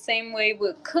it's the same way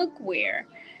with cookware.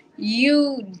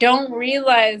 You don't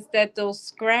realize that those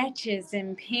scratches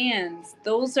in pans,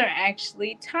 those are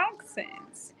actually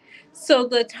toxins. So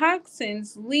the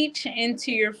toxins leach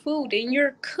into your food and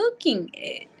you're cooking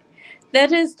it.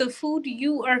 That is the food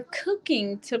you are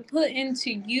cooking to put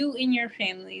into you and your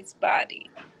family's body.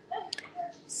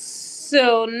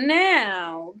 So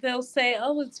now they'll say,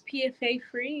 oh, it's PFA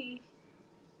free.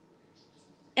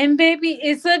 And baby,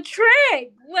 it's a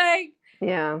trick. Like,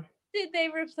 Yeah. did they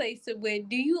replace it with?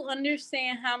 Do you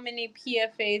understand how many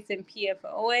PFAs and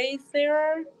PFOAs there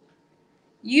are?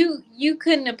 You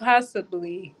couldn't have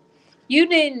possibly. You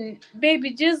didn't,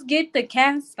 baby, just get the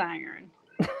cast iron.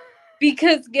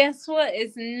 Because guess what?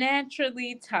 It's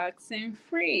naturally toxin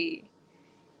free.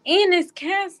 And it's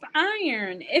cast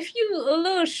iron. If you a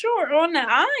little short on the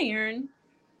iron,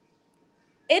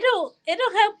 it'll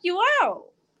help you out.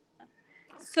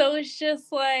 So it's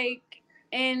just like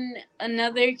in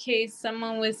another case,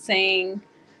 someone was saying,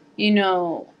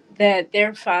 that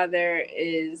their father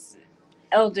is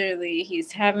elderly,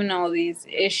 he's having all these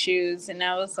issues, and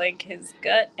I was like, his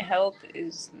gut health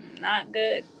is not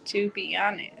good, to be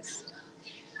honest.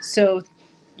 So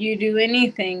you do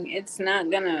anything, it's not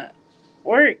gonna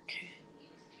work.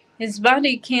 His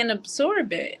body can't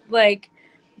absorb it. Like,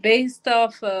 based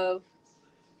off of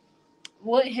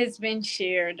what has been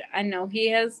shared, I know he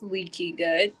has leaky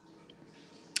gut.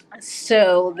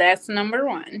 So that's number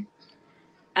one.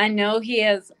 I know he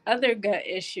has other gut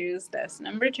issues. That's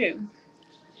number two.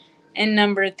 And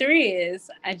number three is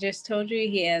I just told you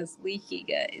he has leaky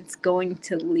gut. It's going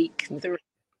to leak through.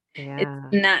 It's Yeah.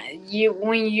 not you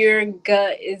when your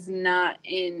gut is not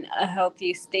in a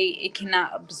healthy state, it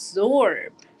cannot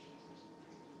absorb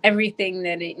everything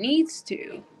that it needs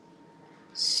to.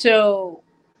 So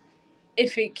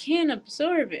if it can't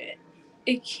absorb it,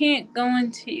 it can't go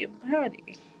into your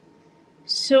body.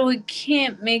 So it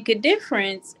can't make a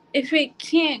difference if it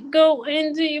can't go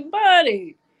into your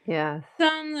body. Yes. So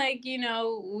I'm like,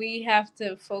 we have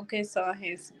to focus on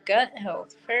his gut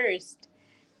health first.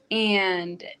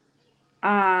 And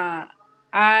uh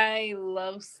I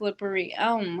love Slippery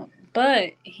Elm,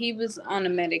 but he was on a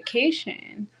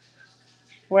medication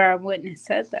where I wouldn't have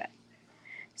said that.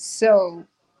 So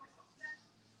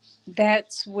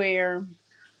that's where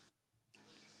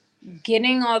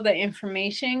getting all the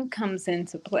information comes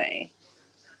into play.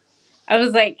 I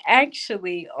was like,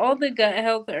 actually, all the gut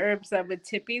health herbs I would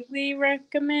typically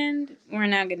recommend, we're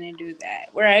not going to do that.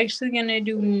 We're actually going to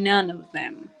do none of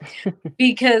them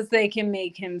because they can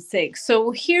make him sick.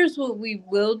 So here's what we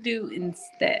will do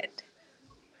instead.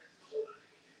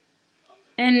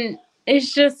 And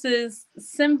it's just as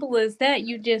simple as that.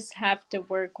 You just have to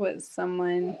work with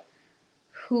someone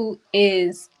who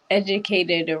is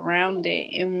educated around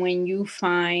it. And when you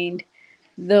find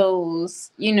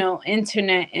those,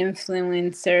 internet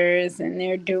influencers and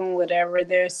they're doing whatever,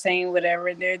 they're saying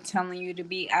whatever, they're telling you to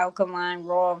be alkaline,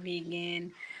 raw,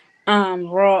 vegan.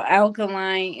 Raw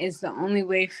alkaline is the only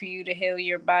way for you to heal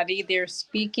your body. They're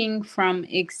speaking from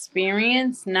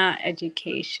experience, not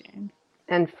education.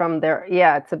 And from their,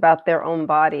 yeah, it's about their own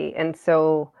body. And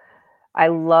so I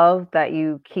love that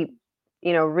you keep,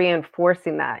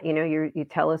 reinforcing that. You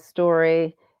tell a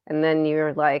story and then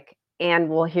you're like, and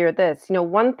we'll hear this.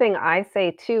 One thing I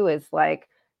say too is like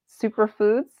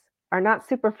superfoods are not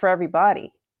super for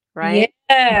everybody, right?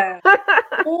 Yeah.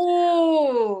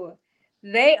 Oh,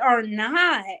 they are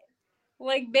not.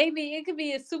 Like, baby, it could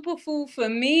be a superfood for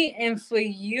me and for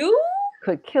you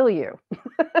Could kill you.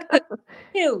 could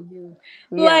kill you.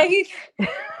 Yeah. Like,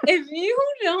 if you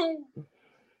don't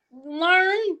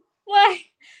learn,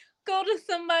 like, go to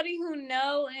somebody who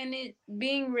know, and it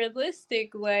being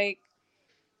realistic, like,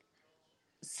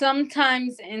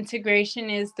 sometimes integration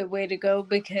is the way to go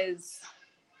because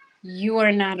you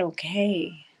are not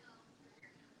okay.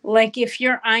 Like, if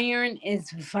your iron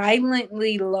is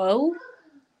violently low,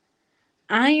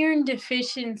 iron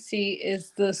deficiency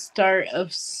is the start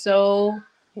of so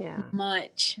Yeah.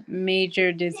 much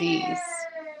major disease.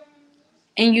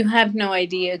 And you have no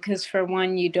idea because, for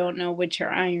one, you don't know what your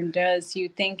iron does. You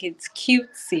think it's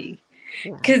cutesy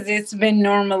Yeah. because it's been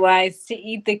normalized to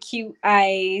eat the cute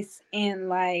ice and,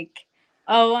 like,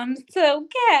 oh, I'm so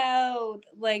cold.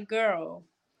 Like,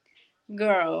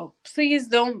 girl, please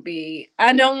don't be.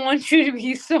 I don't want you to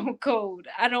be so cold.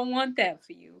 I don't want that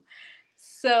for you.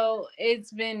 So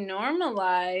it's been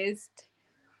normalized,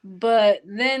 but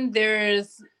then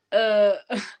there's uh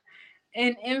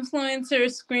an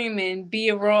influencer screaming, be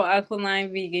a raw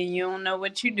alkaline vegan, you don't know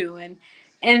what you're doing.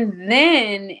 And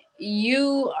then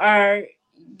you are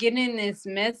getting this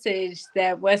message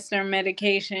that Western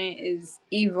medication is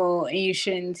evil and you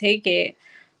shouldn't take it.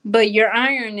 But your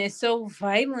iron is so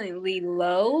violently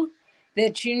low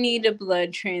that you need a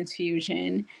blood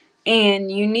transfusion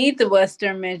and you need the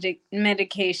Western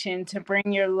medication to bring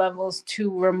your levels to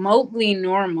remotely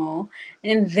normal,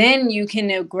 and then you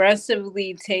can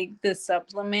aggressively take the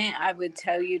supplement I would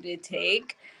tell you to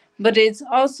take. But it's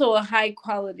also a high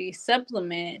quality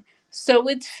supplement. So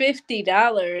it's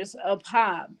 $50 a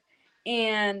pop.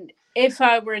 And if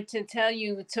I were to tell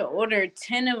you to order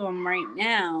 10 of them right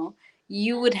now,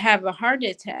 you would have a heart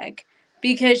attack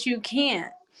because you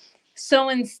can't. So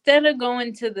instead of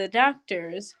going to the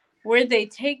doctors where they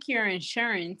take your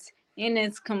insurance and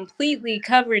it's completely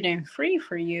covered and free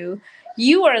for you,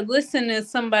 you are listening to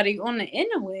somebody on the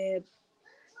interweb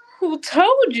who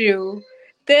told you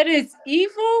that it's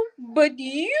evil, but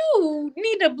you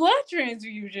need a blood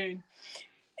transfusion.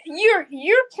 You're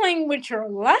playing with your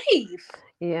life.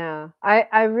 Yeah,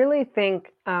 I really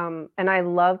think, and I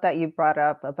love that you brought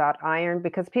up about iron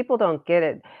because people don't get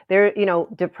it.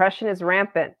 Depression is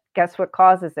rampant. Guess what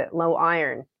causes it? Low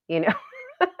iron,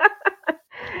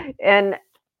 And,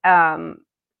 um,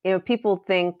 people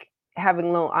think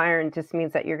having low iron just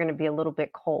means that you're going to be a little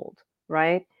bit cold,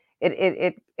 right?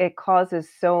 It causes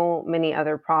so many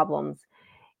other problems.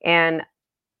 And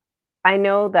I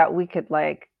know that we could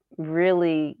like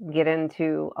really get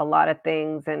into a lot of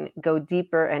things and go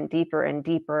deeper and deeper and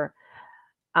deeper.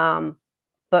 Um,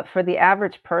 but for the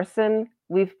average person,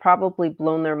 we've probably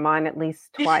blown their mind at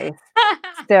least twice.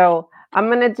 So I'm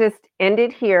going to just end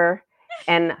it here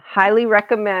and highly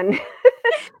recommend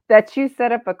that you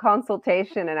set up a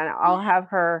consultation and I'll have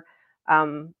her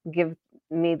give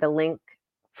me the link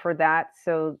for that.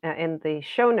 So in the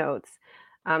show notes,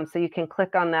 so you can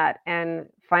click on that and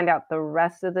find out the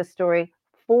rest of the story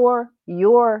for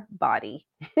your body,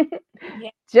 Yeah,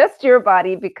 just your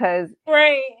body, because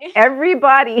right.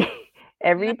 everybody, Not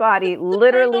everybody for no.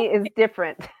 literally is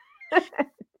different.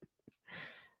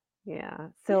 Yeah.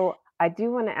 So I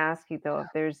do want to ask you though, if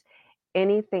there's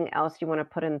anything else you want to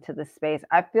put into the space.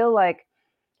 I feel like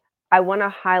I want to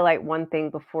highlight one thing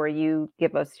before you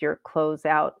give us your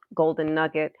closeout golden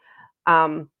nugget.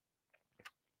 Um,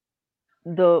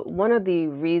 the one of the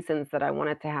reasons that I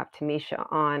wanted to have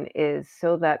Tamisha on is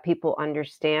so that people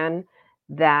understand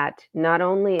that not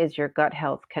only is your gut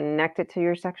health connected to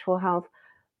your sexual health,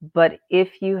 but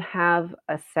if you have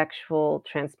a sexual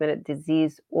transmitted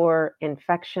disease or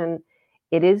infection,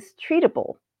 it is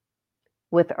treatable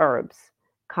with herbs,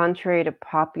 contrary to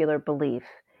popular belief.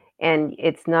 And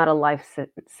it's not a life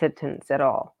sentence at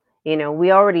all.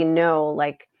 We already know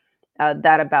like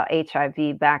that about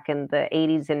HIV back in the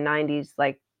 80s and 90s,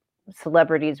 like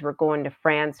celebrities were going to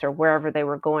France or wherever they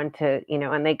were going to,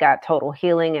 and they got total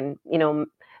healing and,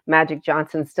 Magic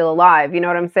Johnson's still alive. You know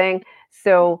what I'm saying?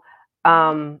 So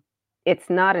it's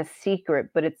not a secret,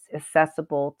 but it's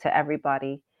accessible to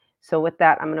everybody. So with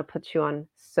that, I'm going to put you on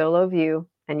solo view,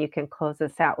 and you can close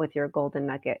this out with your golden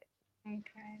nugget. Okay.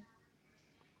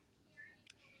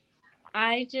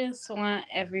 I just want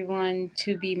everyone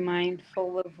to be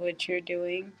mindful of what you're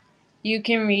doing. You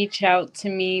can reach out to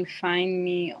me, find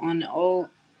me on all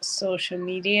social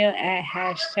media at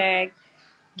hashtag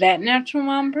that natural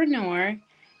mompreneur,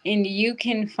 and you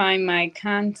can find my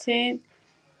content.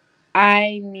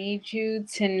 I need you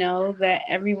to know that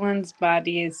everyone's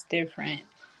body is different.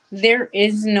 There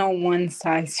is no one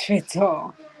size fits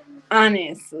all,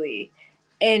 honestly.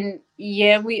 And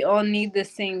yeah, we all need the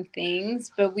same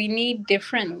things, but we need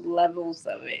different levels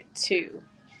of it too.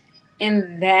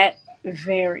 And that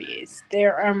varies.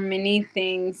 There are many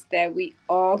things that we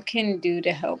all can do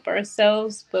to help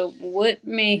ourselves, but what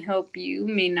may help you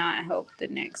may not help the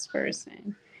next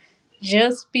person.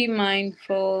 Just be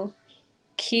mindful,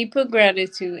 keep a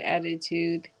gratitude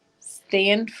attitude,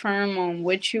 stand firm on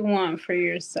what you want for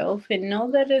yourself, and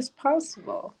know that it's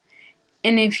possible.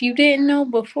 And if you didn't know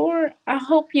before, I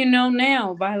hope you know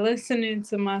now by listening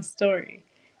to my story.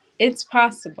 It's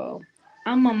possible.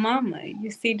 I'm a mama. You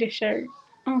see the shirt?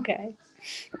 Okay.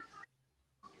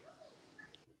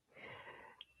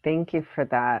 Thank you for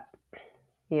that.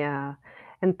 Yeah.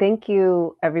 And thank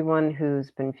you, everyone who's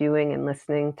been viewing and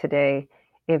listening today.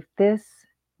 If this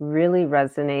really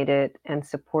resonated and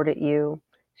supported you,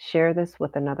 share this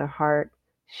with another heart,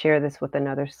 share this with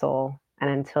another soul. And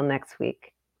until next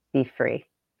week, be free.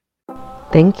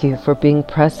 Thank you for being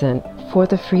present for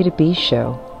the Free to Be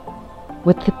show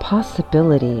with the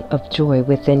possibility of joy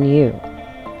within you.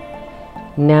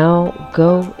 Now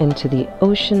go into the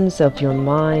oceans of your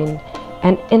mind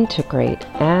and integrate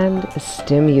and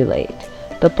stimulate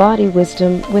the body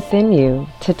wisdom within you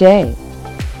today.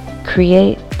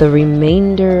 Create the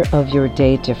remainder of your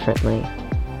day differently.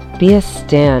 Be a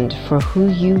stand for who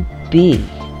you be.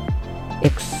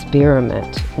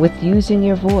 Experiment with using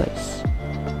your voice.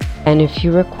 And if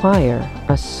you require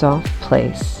a soft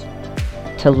place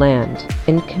to land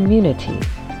in community,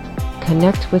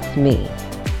 connect with me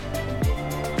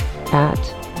at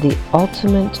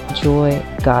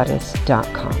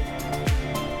theultimatejoygoddess.com.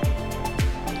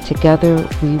 Together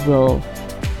we will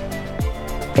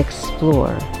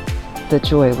explore the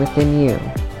joy within you.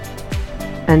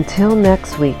 Until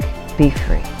next week, be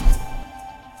free.